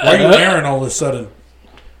 Why are you Aaron all of a sudden?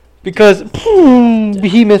 Because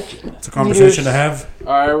behemoth. It's a conversation to have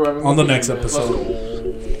Alright, on the next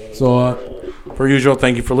episode. So, per usual,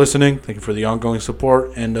 thank you for listening. Thank you for the ongoing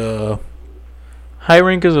support. And High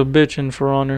rank is a bitch in For Honor.